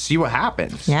 And then see what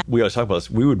happens. Yeah. We always talk about this.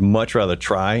 We would much rather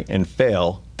try and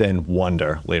fail than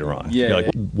wonder later on. Yeah. You're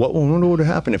like, what would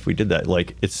happen if we did that?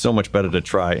 Like, it's so much better to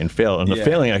try and fail. And the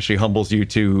failing actually humbles you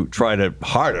to try to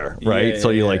harder, right? So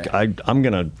you're like, I'm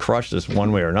going to crush this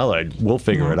one way or another. We'll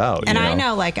figure it out. And I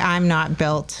know, like, I'm not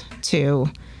built to...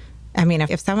 I mean,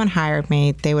 if someone hired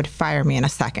me, they would fire me in a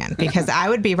second because I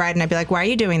would be right and I'd be like, "Why are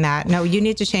you doing that? No, you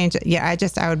need to change it." Yeah,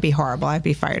 I would be horrible. I'd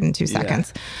be fired in 2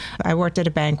 seconds. I worked at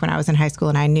a bank when I was in high school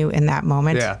and I knew in that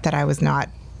moment that I was not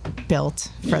built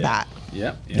for that.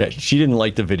 Yeah. She didn't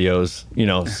like the videos,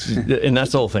 and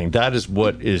that's the whole thing. That is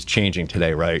what is changing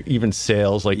today, right? Even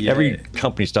sales, like every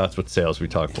company starts with sales. We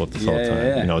talk about this all the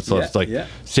time. It's like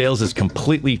sales is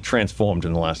completely transformed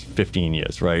in the last 15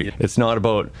 years, right? Yeah. It's not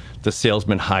about the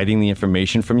salesman hiding the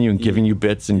information from you and giving you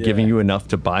bits and giving you enough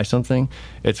to buy something.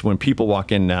 It's when people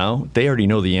walk in now, they already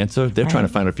know the answer. They're trying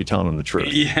to find out if you're telling them the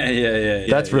truth.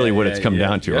 That's really what it's come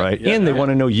down to, right? And they want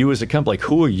to know you as a company. Like,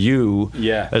 who are you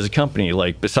as a company?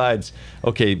 Like, besides,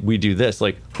 okay, we do this.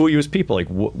 Like, who are you as people? Like,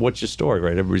 what's your story,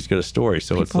 right? Everybody's got a story.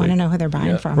 So people it's like, want to know who they're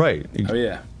buying from. Right. Oh,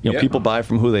 yeah. People buy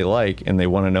from who they like, and they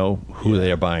want to know who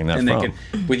they are buying that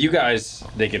from. With you guys,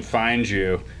 they can find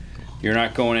you. You're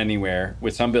not going anywhere.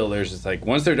 With some builders, it's like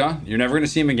once they're done, you're never going to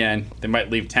see them again. They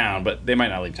might leave town, but they might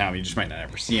not leave town. You just might not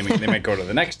ever see them again. They might go to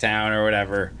the next town or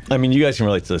whatever. I mean, you guys can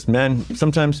relate to this. Men,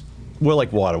 sometimes we're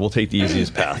like water. We'll take the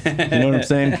easiest path. You know what I'm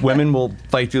saying? Women will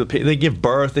fight through the pain. They give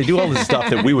birth. They do all this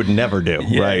stuff that we would never do,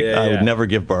 right? I would never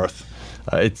give birth.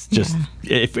 It's just,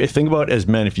 if think about it as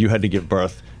men, if you had to give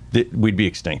birth, we'd be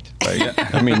extinct, right?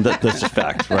 I mean, that's a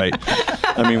fact, right?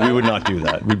 I mean, we would not do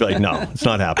that. We'd be like, no, it's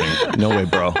not happening. No way,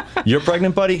 bro. You're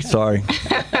pregnant, buddy? Sorry.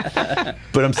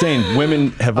 But I'm saying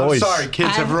women have always... sorry,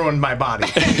 kids have ruined my body.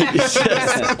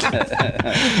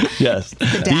 Yes.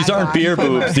 These aren't beer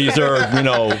boobs. These are,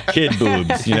 kid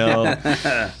boobs,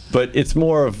 But it's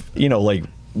more of, like,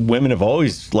 women have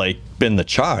always, like, been the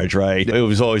charge, right? It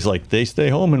was always like, they stay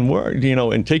home and work,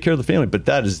 and take care of the family. But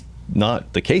that is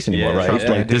not the case anymore, right? Like,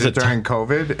 I did it during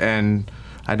COVID, and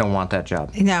I don't want that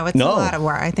job. No, it's a lot of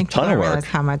work. I think people don't realize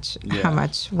how much work.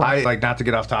 I like, not to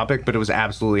get off topic, but it was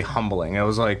absolutely humbling. It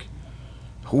was like,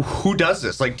 who does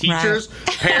this? Like, teachers,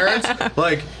 parents,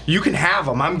 like, you can have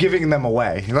them. I'm giving them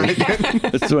away. Like,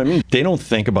 that's what I mean. They don't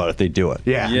think about it. They do it.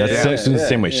 That's the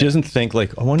same way. She doesn't think,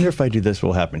 like, I wonder if I do this, what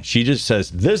will happen. She just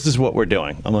says, this is what we're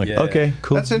doing. I'm like, okay,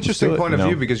 cool. That's an interesting point of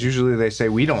view, because usually they say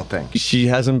we don't think. She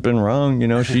hasn't been wrong.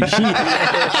 She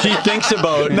thinks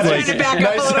about, like,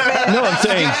 no, I'm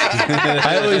saying,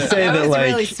 I always say that, like,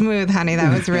 really smooth, honey.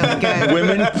 That was really good.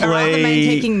 Women play. Are all the men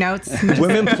taking notes?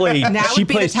 Women play. She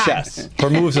plays chess. Her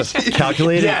moves are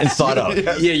calculated and thought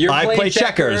out. You're I play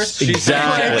checkers.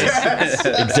 Exactly.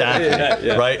 Exactly.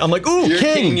 Right. I'm like, ooh,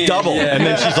 king, double, and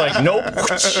then she's like, nope,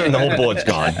 and the whole board's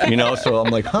gone. So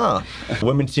I'm like, huh.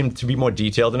 Women seem to be more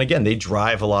detailed, and again, they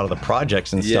drive a lot of the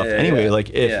projects and stuff. Anyway, like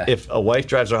if a wife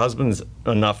drives her husband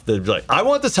enough, they're like, I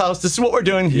want this house. This is what we're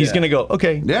doing. He's gonna go,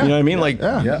 okay. You know what I mean?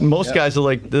 Most guys are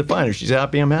like, they're fine. If she's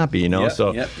happy, I'm happy.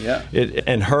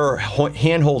 And her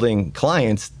hand-holding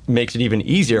clients makes it even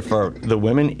easier for the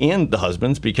women and the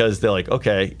husbands, because they're like,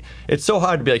 okay, it's so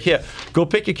hard to be like, here, go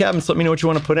pick your cabinets, let me know what you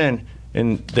want to put in.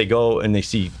 and they go and they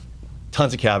see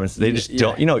tons of cabinets. They just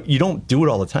don't, you don't do it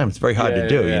all the time. It's very hard to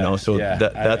do, so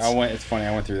that's it's funny.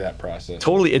 I went through that process.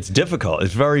 Totally. It's difficult.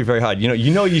 It's very, very hard.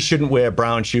 You shouldn't wear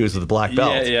brown shoes with a black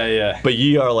belt. Yeah. But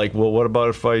you are like, well, what about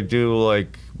if I do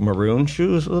like maroon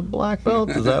shoes with a black belt?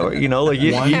 Is that what,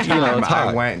 One time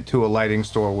I went to a lighting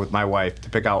store with my wife to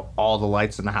pick out all the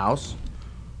lights in the house.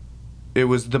 It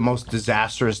was the most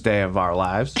disastrous day of our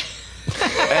lives.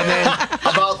 And then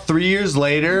about 3 years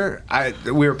later,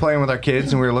 we were playing with our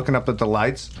kids and we were looking up at the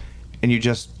lights, and you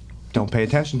just don't pay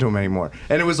attention to them anymore.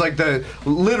 And it was like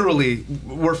literally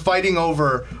we're fighting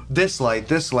over this light,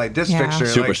 this fixture.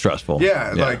 Super stressful.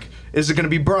 Yeah, like, is it going to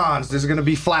be bronze? Is it going to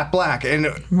be flat black? And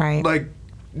like,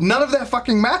 none of that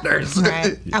fucking matters.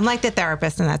 Right. I'm like the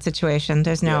therapist in that situation.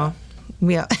 There's no...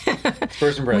 Yeah.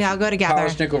 First impression. We all go together.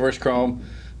 Polished nickel versus chrome.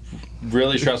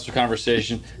 Really stressful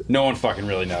conversation. No one fucking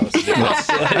really knows. As long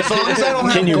as I don't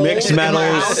have Can you gold mix in my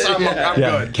metals? house, I'm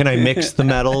good. Can I mix the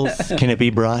metals? Can it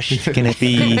be brushed? Can it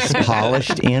be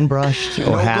polished and brushed, or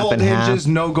No half gold and half? hinges,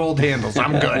 no gold handles.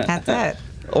 I'm good. That's it.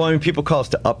 Well, I mean, people call us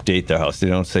to update their house. They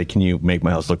don't say, "Can you make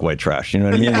my house look white trash?" You know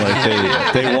what I mean?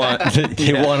 Like they want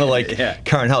to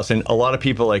current house. And a lot of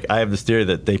people, like, I have this theory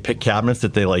that they pick cabinets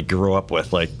that they like grew up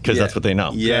with, like, because that's what they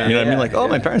know. Yeah, you know what I mean? Like,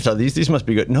 my parents had these must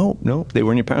be good. No, they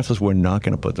were in your parents' house. We're not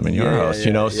going to put them in your house.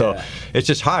 So it's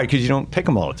just hard because you don't pick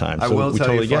them all the time. So I will we tell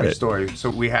totally you a funny get it. story. So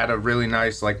we had a really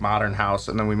nice, like, modern house,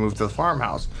 and then we moved to the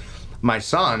farmhouse. My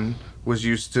son was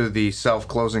used to the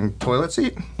self-closing toilet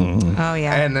seat. Mm-hmm. Oh,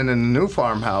 yeah. And then in the new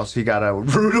farmhouse, he got a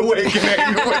rude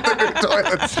awakening with the new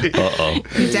toilet seat.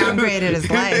 He downgraded his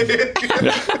life.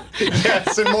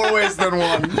 Yes, in more ways than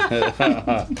one.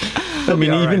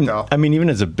 I mean, even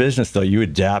as a business, though, you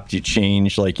adapt, you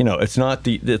change. Like, it's not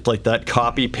it's like that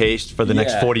copy paste for the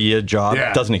next 40-year job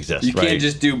doesn't exist. You can't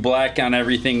just do black on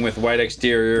everything with white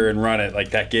exterior and run it. Like,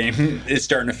 that game is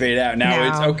starting to fade out. Now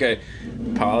it's okay,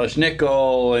 polished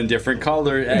nickel and different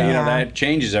color. That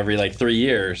changes every like 3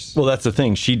 years. Well, that's the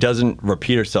thing. She doesn't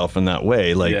repeat herself in that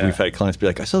way. Like, we've had clients be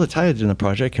like, "I saw the tires in the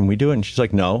project. Can we do it?" And she's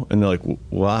like, "No." And they're like,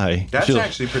 "Why?" That's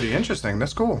actually pretty interesting.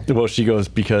 That's cool. Well, she goes,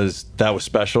 because that was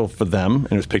special for them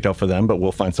and it was picked out for them, but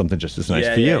we'll find something just as nice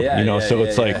for you. So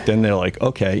it's like, then they're like,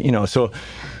 okay, so,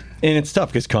 and it's tough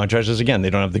because contractors, again, they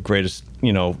don't have the greatest,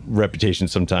 reputation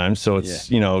sometimes. So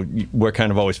it's, we're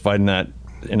kind of always fighting that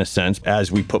in a sense.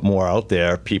 As we put more out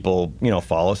there, people,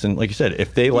 follow us. And like you said,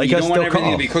 if they like us, they'll call. You don't want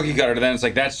everything to be cookie cutter. Then it's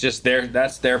like, that's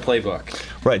their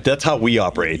playbook. Right. That's how we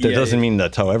operate. That doesn't mean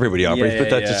that's how everybody operates, but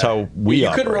that's just how we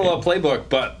operate. You could roll a playbook,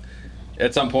 but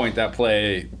at some point that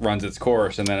play runs its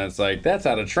course, and then it's like, that's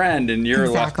out of trend, and you're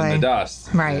left in the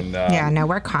dust. Right. And,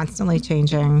 we're constantly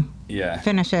changing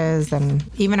finishes, and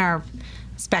even our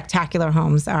spectacular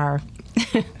homes are.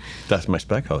 That's my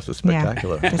spec house. It's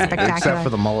spectacular. Spectacular. Except for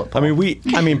the mullet.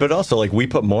 But also, like, we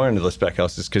put more into the spec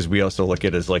houses because we also look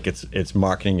at it as like it's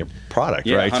marketing your product,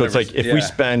 right? So it's like, if we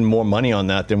spend more money on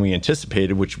that than we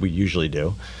anticipated, which we usually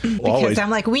do. Because I'm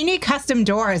like, we need custom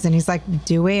doors, and he's like,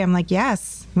 do we? I'm like,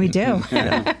 yes, we do.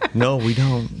 No, we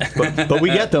don't. But we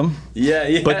get them.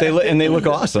 But they look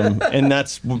awesome, and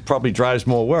that's what probably drives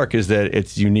more work, is that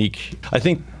it's unique. I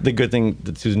think the good thing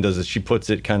that Susan does is she puts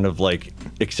it kind of like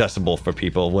accessible for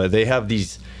people, where they have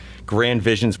these grand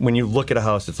visions. When you look at a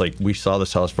house, it's like, we saw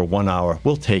this house for 1 hour,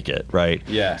 we'll take it, right?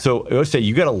 So I always say,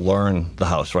 you got to learn the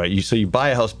house, right? So you buy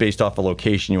a house based off a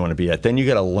location you want to be at, then you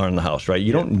got to learn the house, right?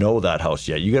 You don't know that house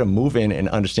yet. You got to move in and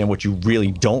understand what you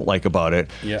really don't like about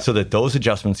it, so that those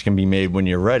adjustments can be made when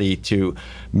you're ready to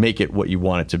make it what you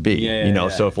want it to be.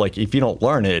 So if you don't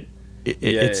learn it,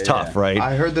 it's tough, right?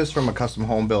 I heard this from a custom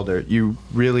home builder. You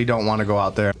really don't want to go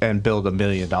out there and build $1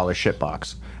 million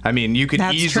shitbox. I mean, you could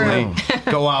easily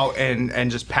go out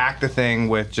and just pack the thing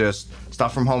with just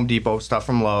stuff from Home Depot, stuff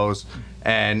from Lowe's.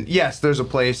 And yes, there's a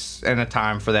place and a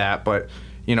time for that, but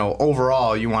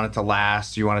overall, you want it to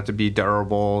last. You want it to be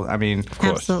durable. I mean, of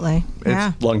course. Absolutely.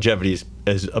 Longevity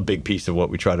is a big piece of what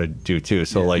we try to do too.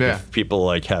 So if people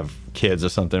like have kids or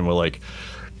something, we're like,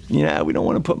 we don't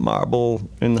want to put marble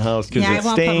in the house because it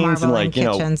stains, and like,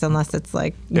 in kitchens unless it's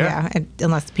like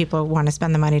unless people want to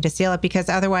spend the money to seal it, because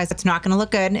otherwise it's not going to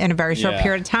look good in a very short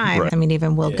period of time. Right. I mean,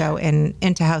 even we'll go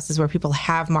into houses where people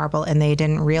have marble and they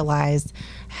didn't realize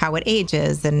how it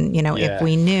ages, and if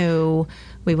we knew,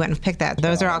 we wouldn't have picked that.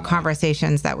 Those are all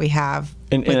conversations that we have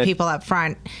with people up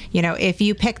front. You know, if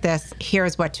you pick this,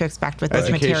 here's what to expect with this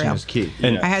material. Is key.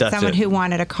 And I had someone who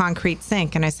wanted a concrete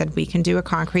sink, and I said, we can do a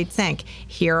concrete sink.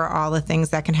 Here are all the things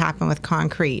that can happen with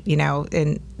concrete, you know.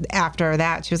 And after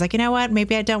that, she was like, you know what?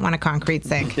 Maybe I don't want a concrete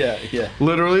sink. Yeah.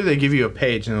 Literally, they give you a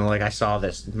page and they're like, I saw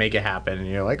this, make it happen. And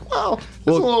you're like, well,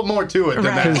 there's a little more to it than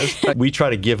that. We try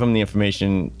to give them the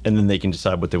information, and then they can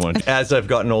decide what they want. As I've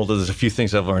gotten older, there's a few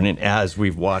things I've learned, and as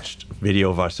we've watched video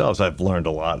of ourselves, I've learned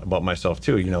a lot about myself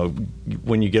too. You know,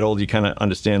 when you get older, you kind of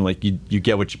understand, like, you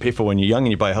get what you pay for. When you're young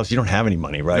and you buy a house, you don't have any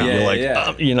money, right? You're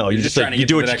like, you know, you're just like, you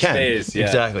do what you can.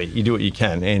 Exactly. You do what you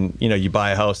can. And, you know, you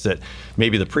buy a house that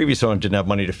maybe the previous owner didn't have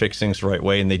money to fix things the right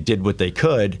way, and they did what they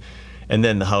could. And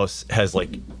then the house has, like,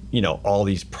 you know, all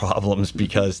these problems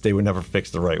because they were never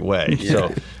fixed the right way.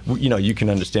 So, you know, you can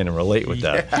understand and relate with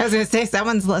that. I was going to say,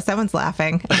 someone's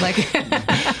laughing. Like,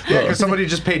 because somebody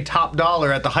just paid top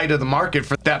dollar at the height of the market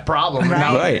for that problem.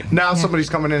 Right. Now somebody's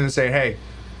coming in and saying, hey,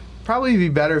 probably be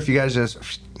better if you guys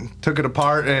just took it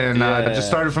apart and just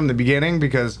started from the beginning,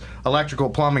 because electrical,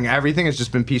 plumbing, everything has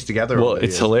just been pieced together. Well,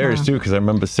 it's hilarious too, because I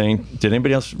remember saying, did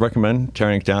anybody else recommend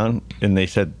tearing it down? And they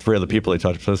said 3 other people they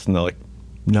talked to us, and they're like,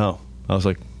 no. I was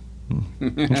like,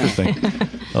 interesting.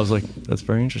 I was like, that's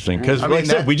very interesting, because like I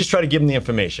said, we just try to give them the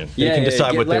information. They can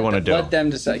decide what they want to do. Let them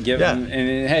decide. Give them,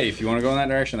 and hey, if you want to go in that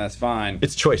direction, that's fine.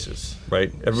 It's choices,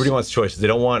 right? Everybody wants choices. They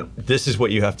don't want, this is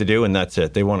what you have to do and that's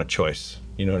it. They want a choice.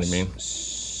 You know what I mean?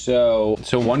 So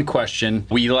one question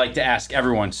we like to ask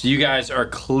everyone. So you guys are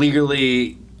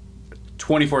clearly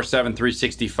 24/7,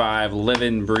 365,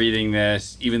 living, breathing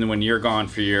this, even when you're gone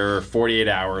for your 48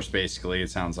 hours, basically, it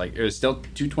sounds like. It was still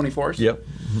 2 24s? Yep.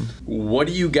 What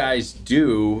do you guys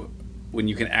do when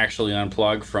you can actually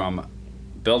unplug from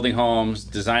building homes,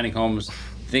 designing homes,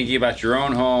 thinking about your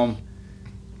own home?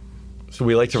 So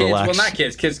we like to relax. Well, not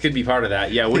kids. Kids could be part of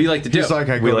that. Yeah, what do you like to do?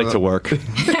 We like to work.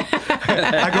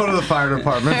 I go to the fire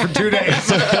department for 2 days.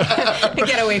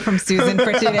 Get away from Susan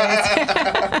for 2 days.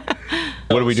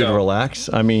 What do we do to relax?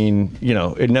 I mean, you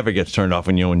know, it never gets turned off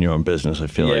when you own your own business. I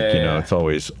feel like, you know, it's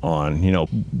always on. You know,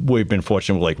 we've been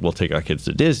fortunate, like, we'll take our kids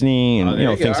to Disney and, you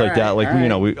know, things like that. Like, you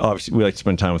know, we obviously, we like to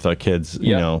spend time with our kids,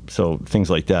 you know, so things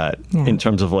like that. In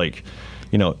terms of, like,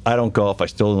 you know, I don't golf. I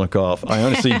still don't golf. I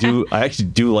honestly do. I actually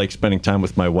do like spending time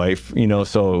with my wife, you know,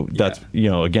 so that's, you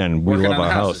know, again, we love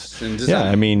our house. Yeah,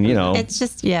 I mean, you know. It's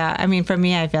just, I mean, for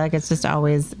me, I feel like it's just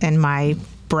always in my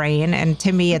brain. And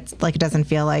to me, it's like, it doesn't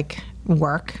feel like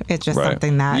work. It's just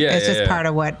something that it's just part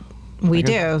of what we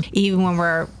do. Even when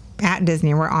we're at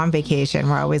Disney, we're on vacation,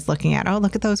 we're always looking at,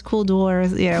 look at those cool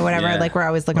doors, you know, whatever. Like, we're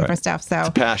always looking for stuff. So it's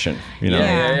a passion, you know.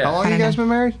 How long have you guys been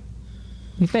married?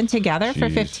 We've been together for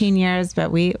 15 years,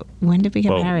 but when did we get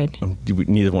married?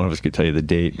 Neither one of us could tell you the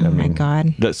date. Oh, my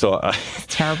God. So it's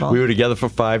terrible. We were together for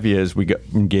 5 years. We got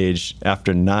engaged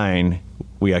after 9.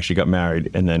 We actually got married,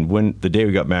 and then when the day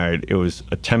we got married, it was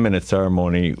a 10-minute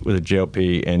ceremony with a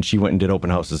JLP, and she went and did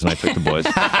open houses, and I took the boys.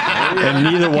 And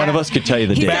neither one of us could tell you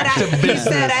the date. He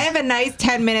said, I have a nice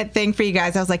 10-minute thing for you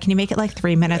guys. I was like, can you make it like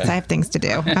 3 minutes? I have things to do.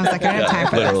 I was like, I don't have time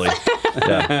for this. And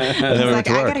then I was like,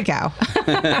 I gotta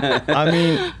go. I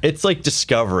mean, it's like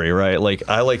discovery, right? Like,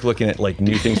 I like looking at, like,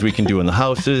 new things we can do in the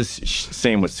houses.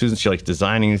 Same with Susan. She likes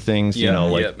designing things, you know,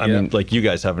 like, I mean, like, you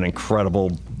guys have an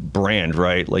incredible brand,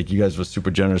 right? Like, you guys were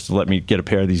super generous to let me get a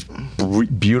pair of these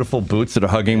beautiful boots that are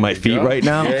hugging my feet right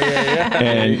now.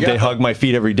 And they hug my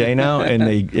feet every day now, and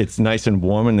it's nice and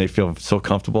warm, and they feel so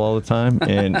comfortable all the time.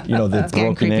 And, you know, they're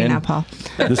broken in. Now, Paul.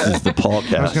 This is the Paul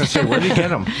cast. I was going to say, where did you get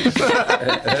them?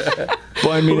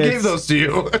 Well, I mean, who gave those to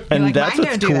you? And like, that's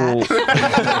what's cool.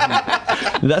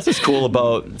 That's what's cool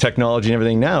about technology and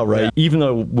everything now, right? Even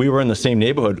though we were in the same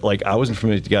neighborhood, like, I wasn't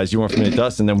familiar with you guys, you weren't familiar with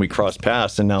us, and then we crossed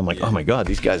paths, and now I'm like, oh my God,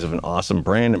 these guys have an awesome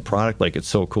brand and product. Like, it's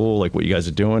so cool, like, what you guys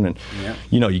are doing. And,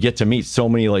 you know, you get to meet so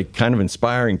many, like, kind of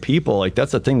inspiring people. Like,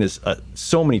 that's the thing, there's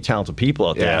so many talented people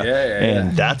out there.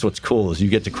 And that's what's cool, is you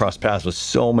get to cross paths with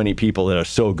so many people that are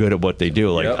so good at what they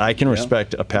do. Like, I can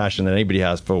respect a passion that anybody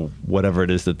has for whatever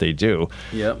it is that they do.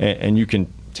 And you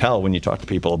can tell when you talk to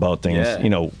people about things, you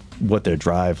know, what their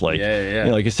drive, like, you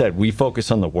know, like I said, we focus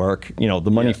on the work, you know,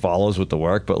 the money follows with the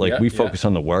work, but like we focus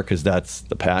on the work because that's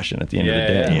the passion at the end of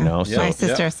the day, you know. So my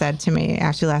sister said to me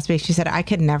actually last week, she said, I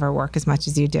could never work as much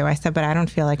as you do. I said, but I don't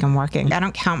feel like I'm working. I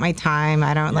don't count my time.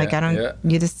 I don't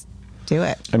you just do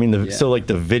it. I mean, so like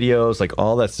the videos, like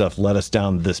all that stuff led us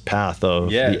down this path of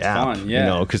the app, you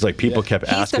know, because like people kept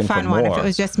asking for more. He's the fun one. If it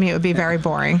was just me, it would be very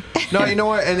boring. No, you know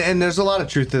what? And there's a lot of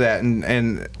truth to that.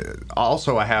 And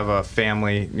also I have a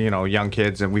family, you know, young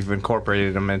kids, and we've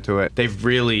incorporated them into it. They've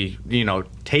really, you know,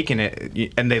 taken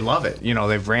it and they love it. You know,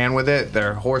 they've ran with it.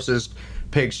 Their horses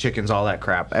pigs, chickens, all that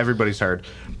crap. Everybody's heard.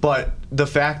 But the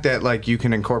fact that like you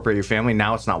can incorporate your family,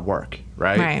 now it's not work,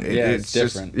 right? Right. It's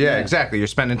different. Just, exactly. You're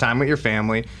spending time with your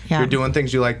family. Yeah. You're doing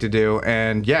things you like to do,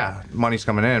 and money's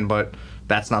coming in, but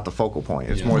that's not the focal point.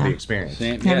 It's more the experience.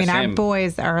 Our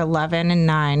boys are 11 and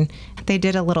 9. They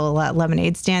did a little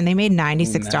lemonade stand. They made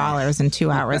 $96 in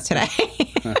 2 hours today.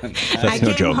 That's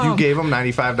no joke. You gave them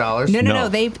 $95? No.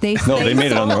 They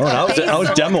made it on their own. I was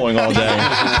demoing all day.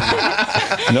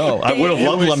 I would have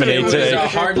loved lemonade today. It was a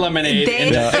hard lemonade.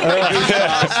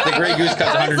 The Grey Goose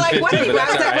costs I was like, what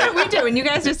 $150. are we doing? You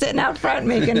guys are sitting out front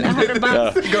making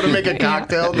 $100. Go to make a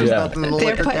cocktail. There's nothing in the They're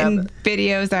liquor putting cabinet.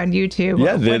 videos on YouTube.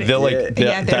 Yeah, they're like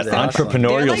that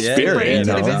entrepreneurial they're spirit. Super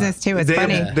into the business too. It's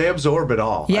funny. They absorb it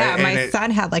all. Yeah, my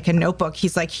son had like a notebook.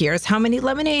 He's like, here's how many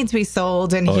lemonades we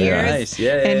sold, and here's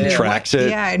and tracks it.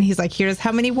 Yeah, and he's like, here's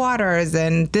how many waters,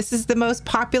 and this is the most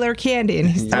popular candy, and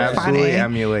he's so absolutely funny.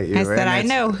 emulate you. I said, I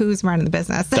know who's running the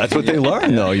business. That's what they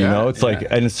learn, though. You know, it's like,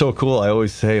 and it's so cool. I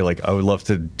always say, like, I would love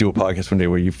to do a podcast one day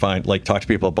where you find, like, talk to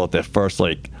people about their first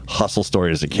like hustle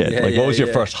story as a kid. What was your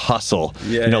first hustle?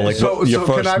 Yeah, you know, like so your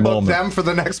first can I book moment. them for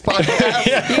the next podcast?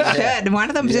 You should. One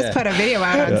of them just put a video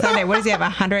out on Sunday. What does he have?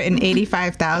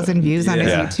 185,000 views on his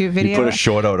YouTube video. He put a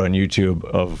short out on YouTube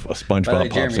of a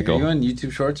SpongeBob Jeremy, popsicle. are you on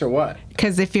YouTube Shorts or what?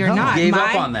 Because if you're not, gave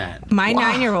up on that. My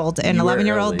 9-year-old and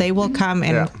 11-year-old, they will come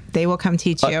and they will come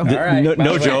teach you. All right.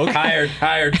 No joke.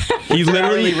 Hired. He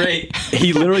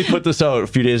literally put this out a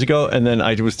few days ago, and then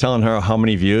I was telling her how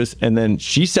many views, and then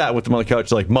she sat with him on the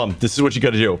couch like, Mom, this is what you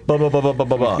got to do. Blah, blah, blah, blah, blah,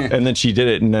 blah, blah. And then she did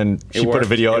it, and then she put a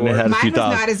video out, and it had a few Mine was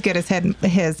thousand. not as good as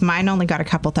his. Mine only got a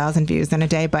couple thousand views in a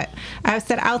day, but I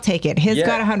said, I'll take it. His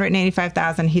got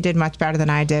 185,000. He did much better than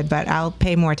I did, but I'll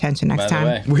pay more attention next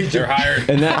time. They're hired.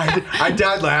 And that, I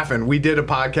died laughing. We did a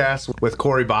podcast with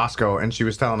Corey Bosco, and she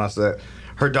was telling us that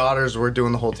her daughters were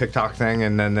doing the whole TikTok thing,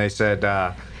 and then they said,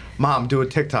 Mom, do a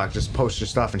TikTok, just post your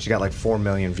stuff, and she got like 4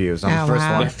 million views on the first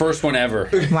one. The first one ever.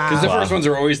 Wow. Because the first ones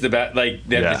are always the best. Like,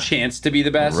 they have the chance to be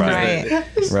the best. Right.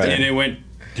 And it went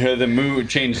to the mood,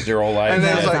 changed her whole life. And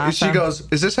then it's like, awesome. she goes,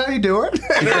 is this how you do it?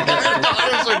 And her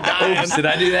daughters are dying. Oops, did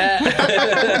I do that?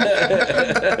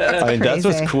 I mean, that's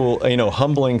what's Crazy. cool. You know,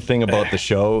 humbling thing about the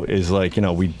show is like, you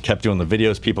know, we kept doing the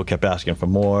videos, people kept asking for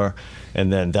more,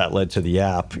 and then that led to the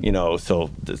app. You know, so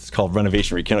it's called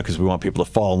Renovation Rekindle because we want people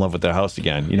to fall in love with their house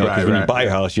again. You know, because when you buy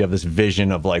your house, you have this vision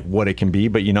of like what it can be,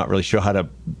 but you're not really sure how to,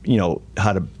 you know,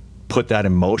 how to put that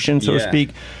in motion, so to speak.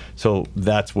 So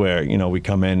that's where, you know, we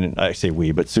come in, and I say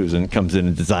we, but Susan comes in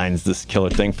and designs this killer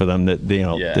thing for them that, you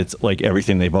know, it's like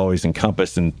everything they've always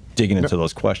encompassed and digging into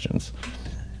those questions.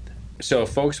 So if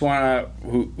folks want to,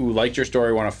 who liked your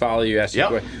story, want to follow you, ask you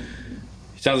questions.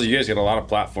 Sounds like you guys got a lot of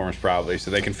platforms probably, so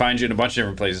they can find you in a bunch of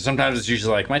different places. Sometimes it's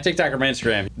usually like my TikTok or my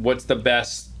Instagram. What's the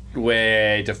best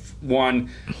way to, one,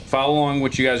 follow along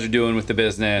what you guys are doing with the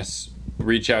business,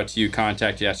 reach out to you,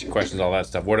 contact you, ask you questions, all that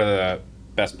stuff? What are the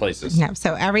best places? No,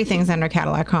 so everything's under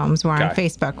Cadillac Homes. We're on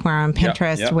Facebook. We're on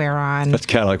Pinterest. We're on... That's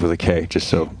Cadillac with a K, just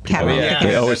so people Cadillac.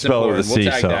 they always spell it with a C.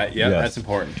 We'll tag so that. That's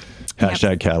important.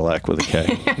 Hashtag Cadillac with a K.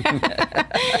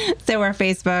 So we're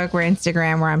Facebook, we're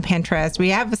Instagram, we're on Pinterest. We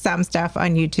have some stuff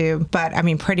on YouTube, but I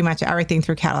mean, pretty much everything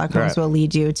through Cadillac Homes will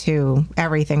lead you to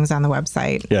everything's on the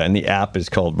website. Yeah, and the app is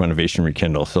called Renovation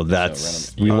Rekindle. So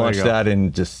that's, we launched that in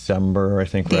December, I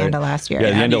think, The end of last year. Yeah,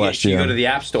 the end of last year. You go to the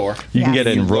App Store. You can get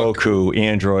it in Roku,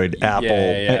 Android, Apple,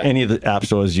 any of the app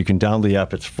stores. You can download the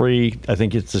app. It's free. I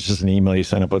think it's just an email you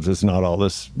sign up with. It's not all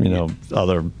this, you know,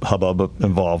 other hubbub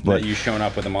involved. But you showing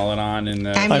up with a mullet on? And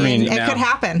I mean, it could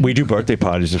happen. We do birthday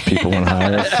parties if people want to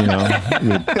hire us, you know.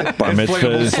 Bar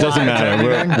mitzvahs, doesn't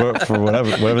matter. We're for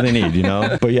whatever they need, you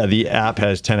know. But yeah, the app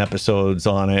has 10 episodes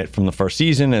on it from the first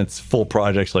season. It's full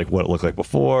projects like what it looked like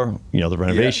before, you know, the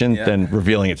renovation, then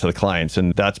revealing it to the clients.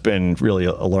 And that's been really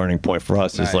a learning point for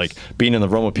us is like being in the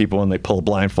room with people when they pull a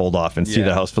blindfold off and see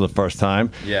the house for the first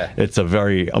time. Yeah. It's a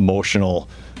very emotional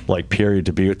like period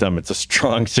to be with them. It's a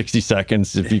strong 60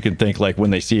 seconds if you can think like when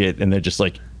they see it and they're just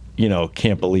like, you know,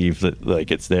 can't believe that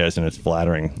like it's theirs and it's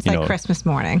flattering. It's like Christmas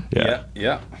morning.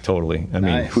 Yeah, totally. I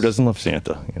mean, who doesn't love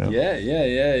Santa? You know?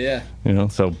 Yeah. You know,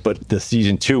 so but the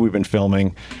season 2 we've been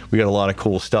filming, we got a lot of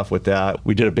cool stuff with that.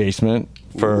 We did a basement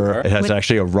for it has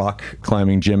actually a rock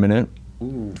climbing gym in it.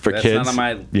 for that's kids. That's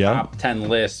not on my top 10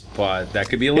 list, but that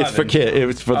could be 11. It's for kids. It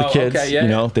was for the kids. Okay, yeah, you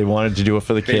know, they wanted to do it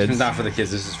for the Basement's kids. not for the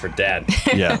kids. This is for Dad.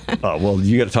 Yeah. Oh, well,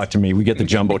 you got to talk to me. We get the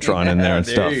Jumbotron in there and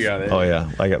There stuff. you go, Oh,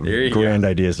 yeah. I got grand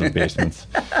ideas of basements.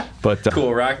 But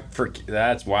cool, rock for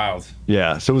that's wild.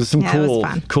 Yeah, so it was some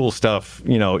cool stuff.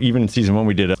 You know, even in season 1,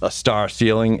 we did a star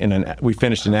ceiling, and we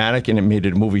finished an attic, and it made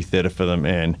it a movie theater for them.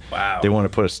 And they want to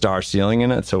put a star ceiling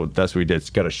in it, so that's what we did. It's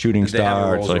got a shooting star. They have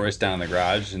a Rolls Royce down in the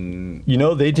garage, and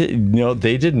they did. No,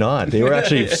 they did not. They were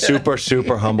actually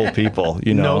super humble people.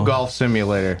 You know, no golf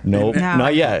simulator. Nope,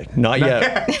 not yet. Not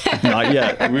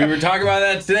yet. We were talking about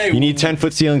that today. You need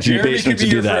 10-foot ceilings in your basement to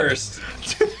do that. First.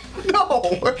 No.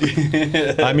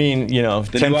 I mean,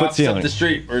 10-foot ceiling. Up the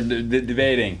street, we're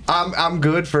debating. I'm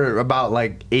good for about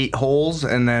like 8 holes,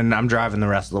 and then I'm driving the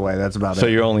rest of the way. That's about it. So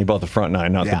you're only about the front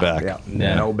 9, not the back.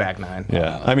 Yeah. No back 9.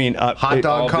 Yeah. I mean, hot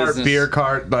dog cart, business. Beer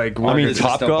cart, like. I mean,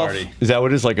 Top Golf. Party. Is that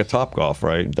what it is? Like a Top Golf,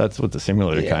 right? That's what the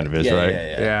simulator kind of is, right?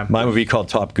 Yeah. Mine would be called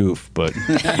Top Goof, but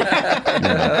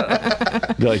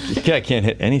like, I can't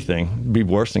hit anything. It'd be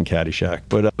worse than Caddyshack.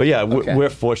 But yeah,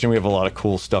 we're fortunate. We have a lot of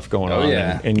cool stuff going on,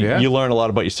 and you learn a lot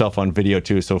about yourself on video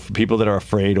too. So for people that are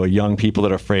afraid, or young people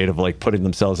that are afraid of like putting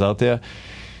themselves out there,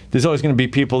 there's always going to be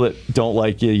people that don't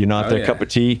like you. You're not their cup of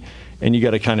tea. And you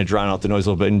got to kind of drown out the noise a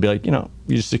little bit and be like, you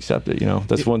just accept it.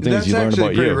 That's one thing you learn about you. That's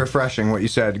actually pretty refreshing what you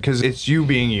said, because it's you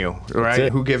being you,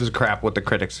 right? Who gives a crap what the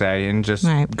critics say, and just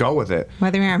go with it.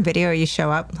 Whether you're on video or you show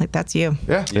up, like that's you.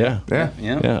 Yeah.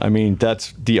 I mean,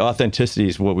 that's the authenticity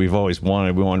is what we've always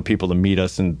wanted. We wanted people to meet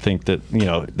us and think that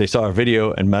they saw our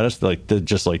video and met us like they're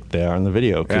just like they are in the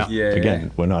video.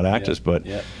 Again, we're not actors, but.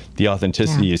 The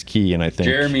authenticity is key, and I think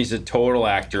Jeremy's a total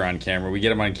actor on camera. We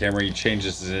get him on camera, he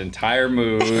changes his entire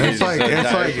mood.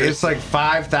 It's like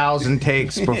 5,000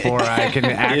 takes before I can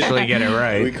actually get it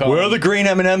right. Where are the green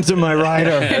M&Ms in my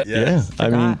rider? I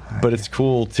mean, but it's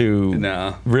cool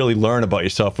to really learn about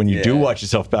yourself when you do watch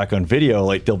yourself back on video.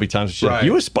 Like there'll be times where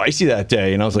you were spicy that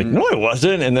day, and I was like, no, I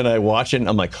wasn't. And then I watch it, and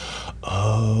I'm like,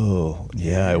 oh,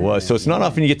 yeah, I was. So it's not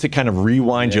often you get to kind of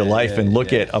rewind your life and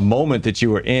look at a moment that you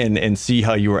were in and see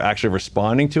how you were actually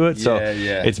responding to it. So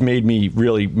it's made me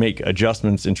really make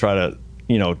adjustments and try to,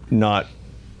 not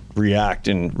react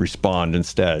and respond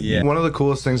instead. One of the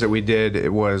coolest things that we did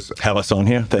was have us on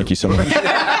here. Thank you so much.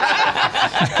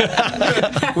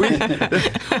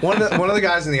 One of the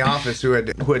guys in the office who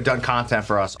had done content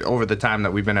for us over the time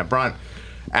that we've been at Brunt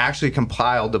actually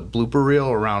compiled a blooper reel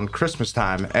around Christmas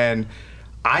time, and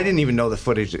I didn't even know the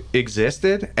footage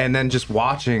existed, and then just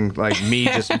watching like me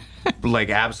just like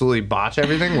absolutely botch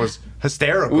everything was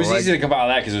hysterical. It was easy to compile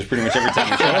that because it was pretty much every time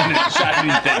we shot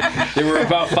anything. There were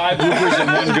about 5 bloopers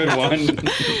and one good one.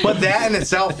 But that in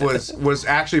itself was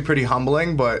actually pretty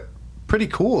humbling, but pretty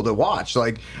cool to watch.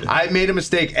 Like I made a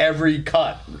mistake every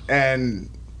cut, and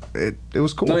it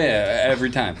was cool. Oh yeah, every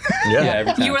time.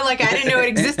 Every time. You were like, I didn't know it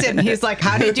existed. And he's like,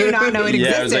 how did you not know it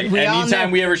existed? It was like, anytime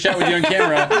we ever shot with you on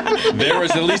camera, there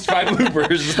was at least 5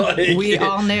 bloopers. Like, we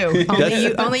all knew.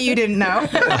 Only you didn't know.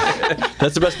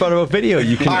 That's the best part about video.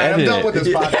 You can edit it. I'm done with this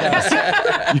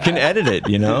podcast. You can edit it.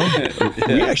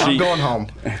 We actually, I'm going home.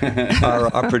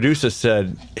 Our producer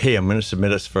said, "Hey, I'm going to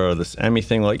submit us for this Emmy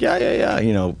thing." Like,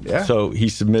 yeah. So he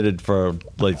submitted for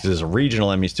like there's a regional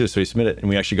Emmys too. So he submitted, and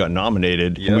we actually got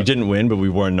nominated. We didn't win, but we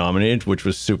were nominated, which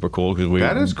was super cool because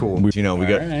that is cool. We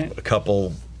got a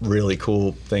couple really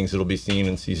cool things that'll be seen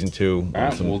in season 2.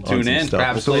 We'll tune in. Stuff.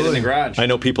 Absolutely. We'll play it in the garage. I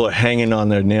know people are hanging on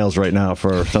their nails right now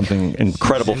for something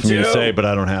incredible for me to say, but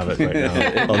I don't have it right now,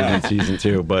 other than season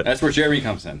 2. But that's where Jeremy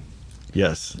comes in.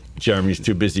 Yes, Jeremy's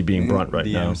too busy being Brunt right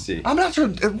now. I'm not sure.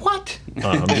 What?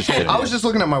 I'm just kidding. I was just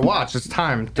looking at my watch. It's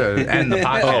time to end the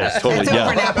podcast. Totally. It's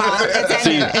over now, Paul.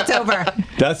 It's over.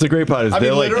 That's the great part is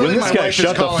they're like, when this guy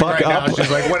shut the fuck up. Now.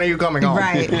 She's like, when are you coming home?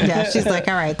 Right. Yeah. She's like,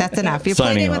 all right, that's enough. Your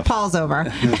play with Paul's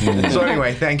over. So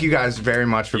anyway, thank you guys very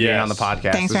much for being on the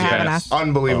podcast. Thanks for having us.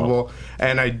 Unbelievable.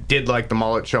 And I did like the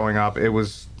mullet showing up. It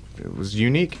was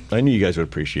unique. I knew you guys would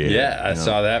appreciate it. Yeah, I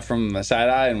saw that from the side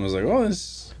eye and was like, oh,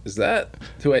 is that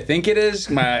who I think it is?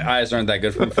 My eyes aren't that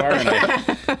good from far, and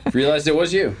I realized it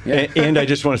was you. Yeah. And I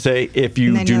just want to say, if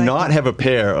you do not have a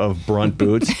pair of Brunt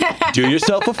boots, do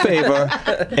yourself a favor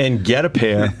and get a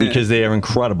pair because they are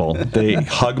incredible. They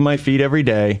hug my feet every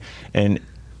day, and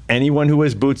anyone who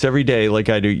wears boots every day like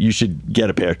I do, you should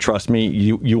get a pair. Trust me,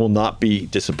 you will not be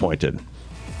disappointed.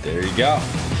 There you go. All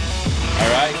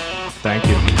right. Thank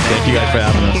you. Thank you guys for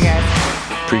having us. Thank you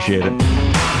guys. Appreciate it.